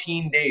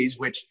 14 days,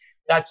 which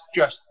that's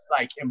just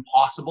like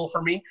impossible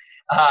for me.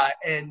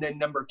 And then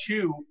number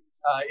two,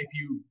 if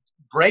you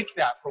break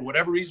that for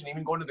whatever reason,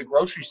 even going to the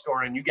grocery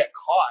store and you get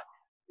caught,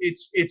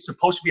 it's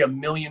supposed to be $1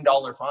 million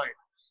fine.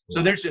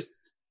 So there's just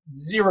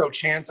zero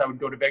chance I would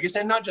go to Vegas.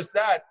 And not just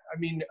that, I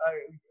mean, I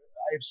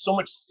have so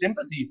much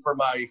sympathy for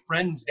my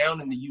friends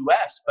down in the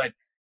US, but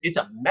it's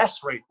a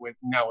mess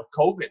now with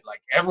COVID.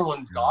 Like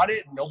everyone's got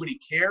it and nobody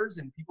cares,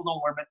 and people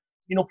don't wear masks.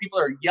 People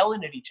are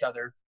yelling at each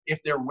other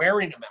if they're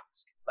wearing a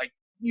mask. Like,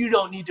 you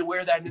don't need to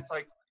wear that. And it's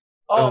like,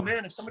 Oh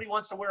man, if somebody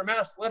wants to wear a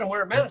mask, let them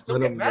wear a mask.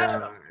 Don't Let get them, mad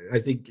at yeah. them. I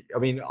think, I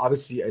mean,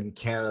 obviously in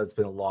Canada, it's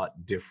been a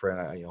lot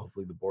different.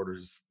 Hopefully the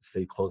borders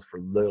stay closed for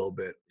a little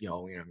bit.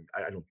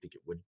 I don't think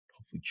it would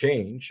hopefully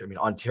change. I mean,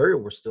 Ontario,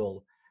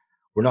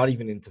 we're not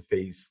even into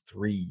phase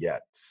 3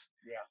 yet.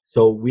 Yeah.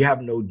 So we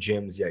have no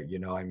gyms yet.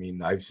 I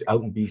mean, I've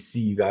out in BC,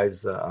 you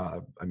guys, I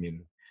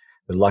mean,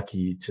 been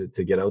lucky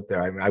to get out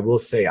there. I mean, I will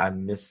say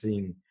I'm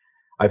missing,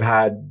 I've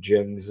had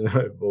gyms,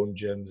 I've owned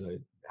gyms, I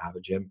have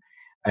a gym,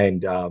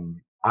 and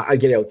I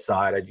get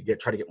outside.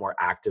 Try to get more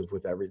active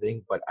with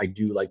everything, but I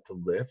do like to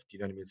lift. You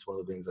know what I mean? It's one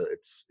of the things that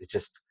it's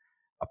just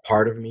a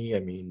part of me. I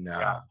mean,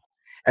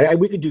 Yeah.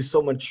 we could do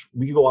so much.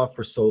 We could go on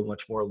for so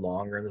much more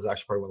longer, and this is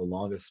actually probably one of the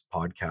longest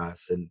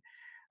podcasts. And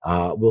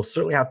we'll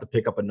certainly have to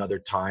pick up another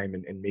time,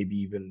 and maybe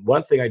even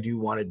one thing I do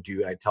want to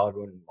do. And I tell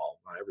everyone, well,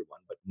 not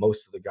everyone, but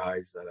most of the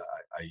guys that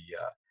I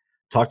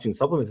talk to in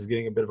supplements is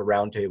getting a bit of a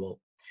roundtable.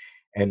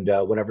 And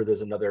whenever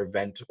there's another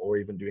event, or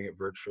even doing it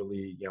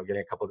virtually, getting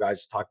a couple of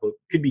guys to talk about,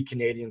 could be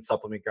Canadian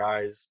supplement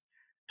guys,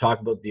 talk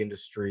about the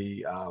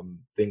industry,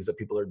 things that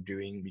people are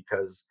doing,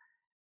 because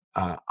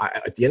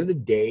at the end of the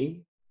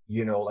day,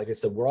 like I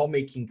said,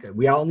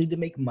 we all need to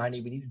make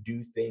money. We need to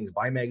do things,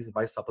 buy magazines,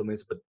 buy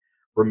supplements, but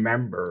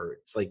remember,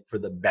 it's like for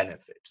the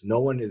benefit. No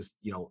one is,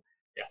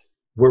 Yes.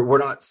 we're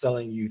not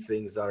selling you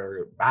things that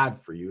are bad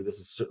for you. This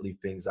is certainly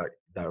things that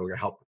are going to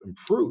help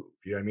improve.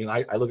 You know what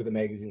I mean? I look at the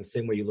magazine the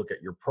same way you look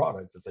at your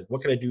products. It's like,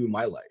 what can I do in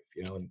my life?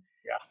 And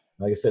Yeah.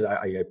 like I said,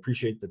 I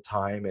appreciate the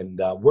time.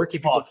 And where can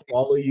people Oh,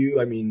 follow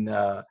you? I mean,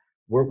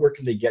 where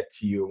can they get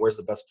to you? Where's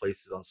the best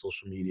places on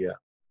social media?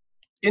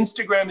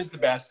 Instagram is the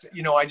best.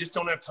 I just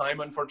don't have time,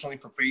 unfortunately,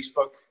 for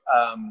Facebook.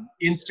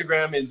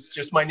 Instagram is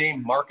just my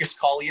name, Markus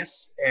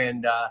Kaulius,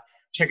 and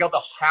check out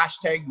the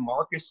hashtag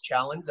Markus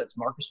Challenge. That's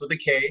Markus with a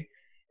K,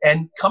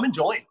 and come and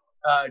join.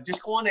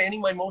 Just go on to any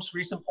of my most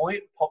recent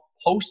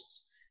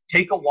posts.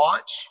 Take a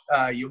watch.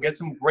 You'll get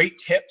some great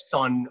tips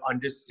on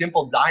just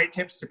simple diet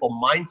tips, simple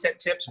mindset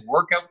tips,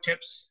 workout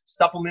tips,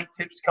 supplement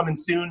tips coming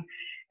soon,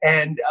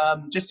 and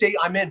just say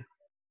I'm in.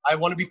 I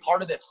want to be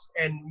part of this,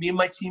 and me and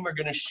my team are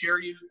going to share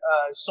you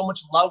so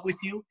much love with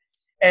you.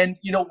 And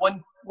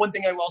one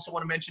thing I also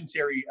want to mention,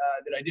 Terry,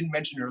 that I didn't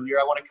mention earlier,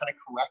 I want to kind of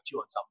correct you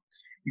on something.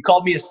 You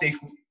called me a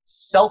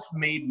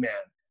self-made man,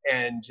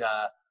 and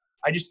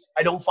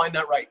I don't find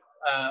that right.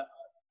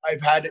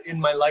 I've had in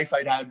my life,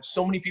 I'd had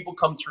so many people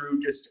come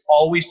through, just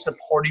always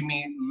supporting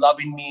me,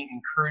 loving me,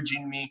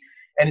 encouraging me,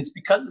 and it's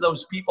because of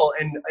those people,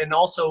 and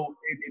also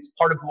it's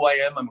part of who I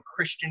am. I'm a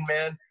Christian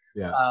man.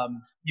 Yeah.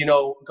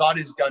 God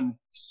has done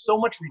so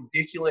much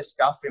ridiculous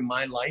stuff in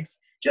my life,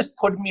 just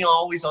putting me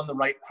always on the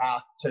right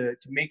path to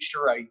make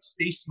sure I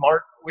stay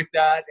smart with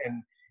that.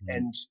 And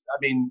I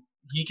mean,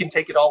 he can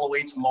take it all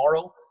away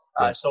tomorrow.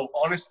 Yeah. So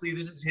honestly,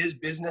 this is his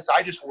business.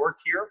 I just work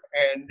here.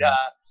 And,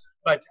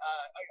 but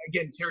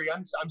again, Terry,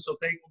 I'm so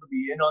thankful to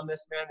be in on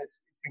this, man.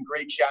 It's been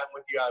great chatting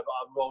with you. I've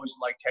always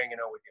liked hanging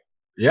out with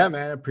you. Yeah,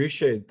 man.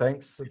 Appreciate it.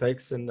 Thanks.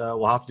 And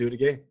we'll have to do it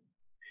again.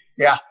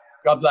 Yeah.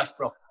 God bless,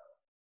 bro.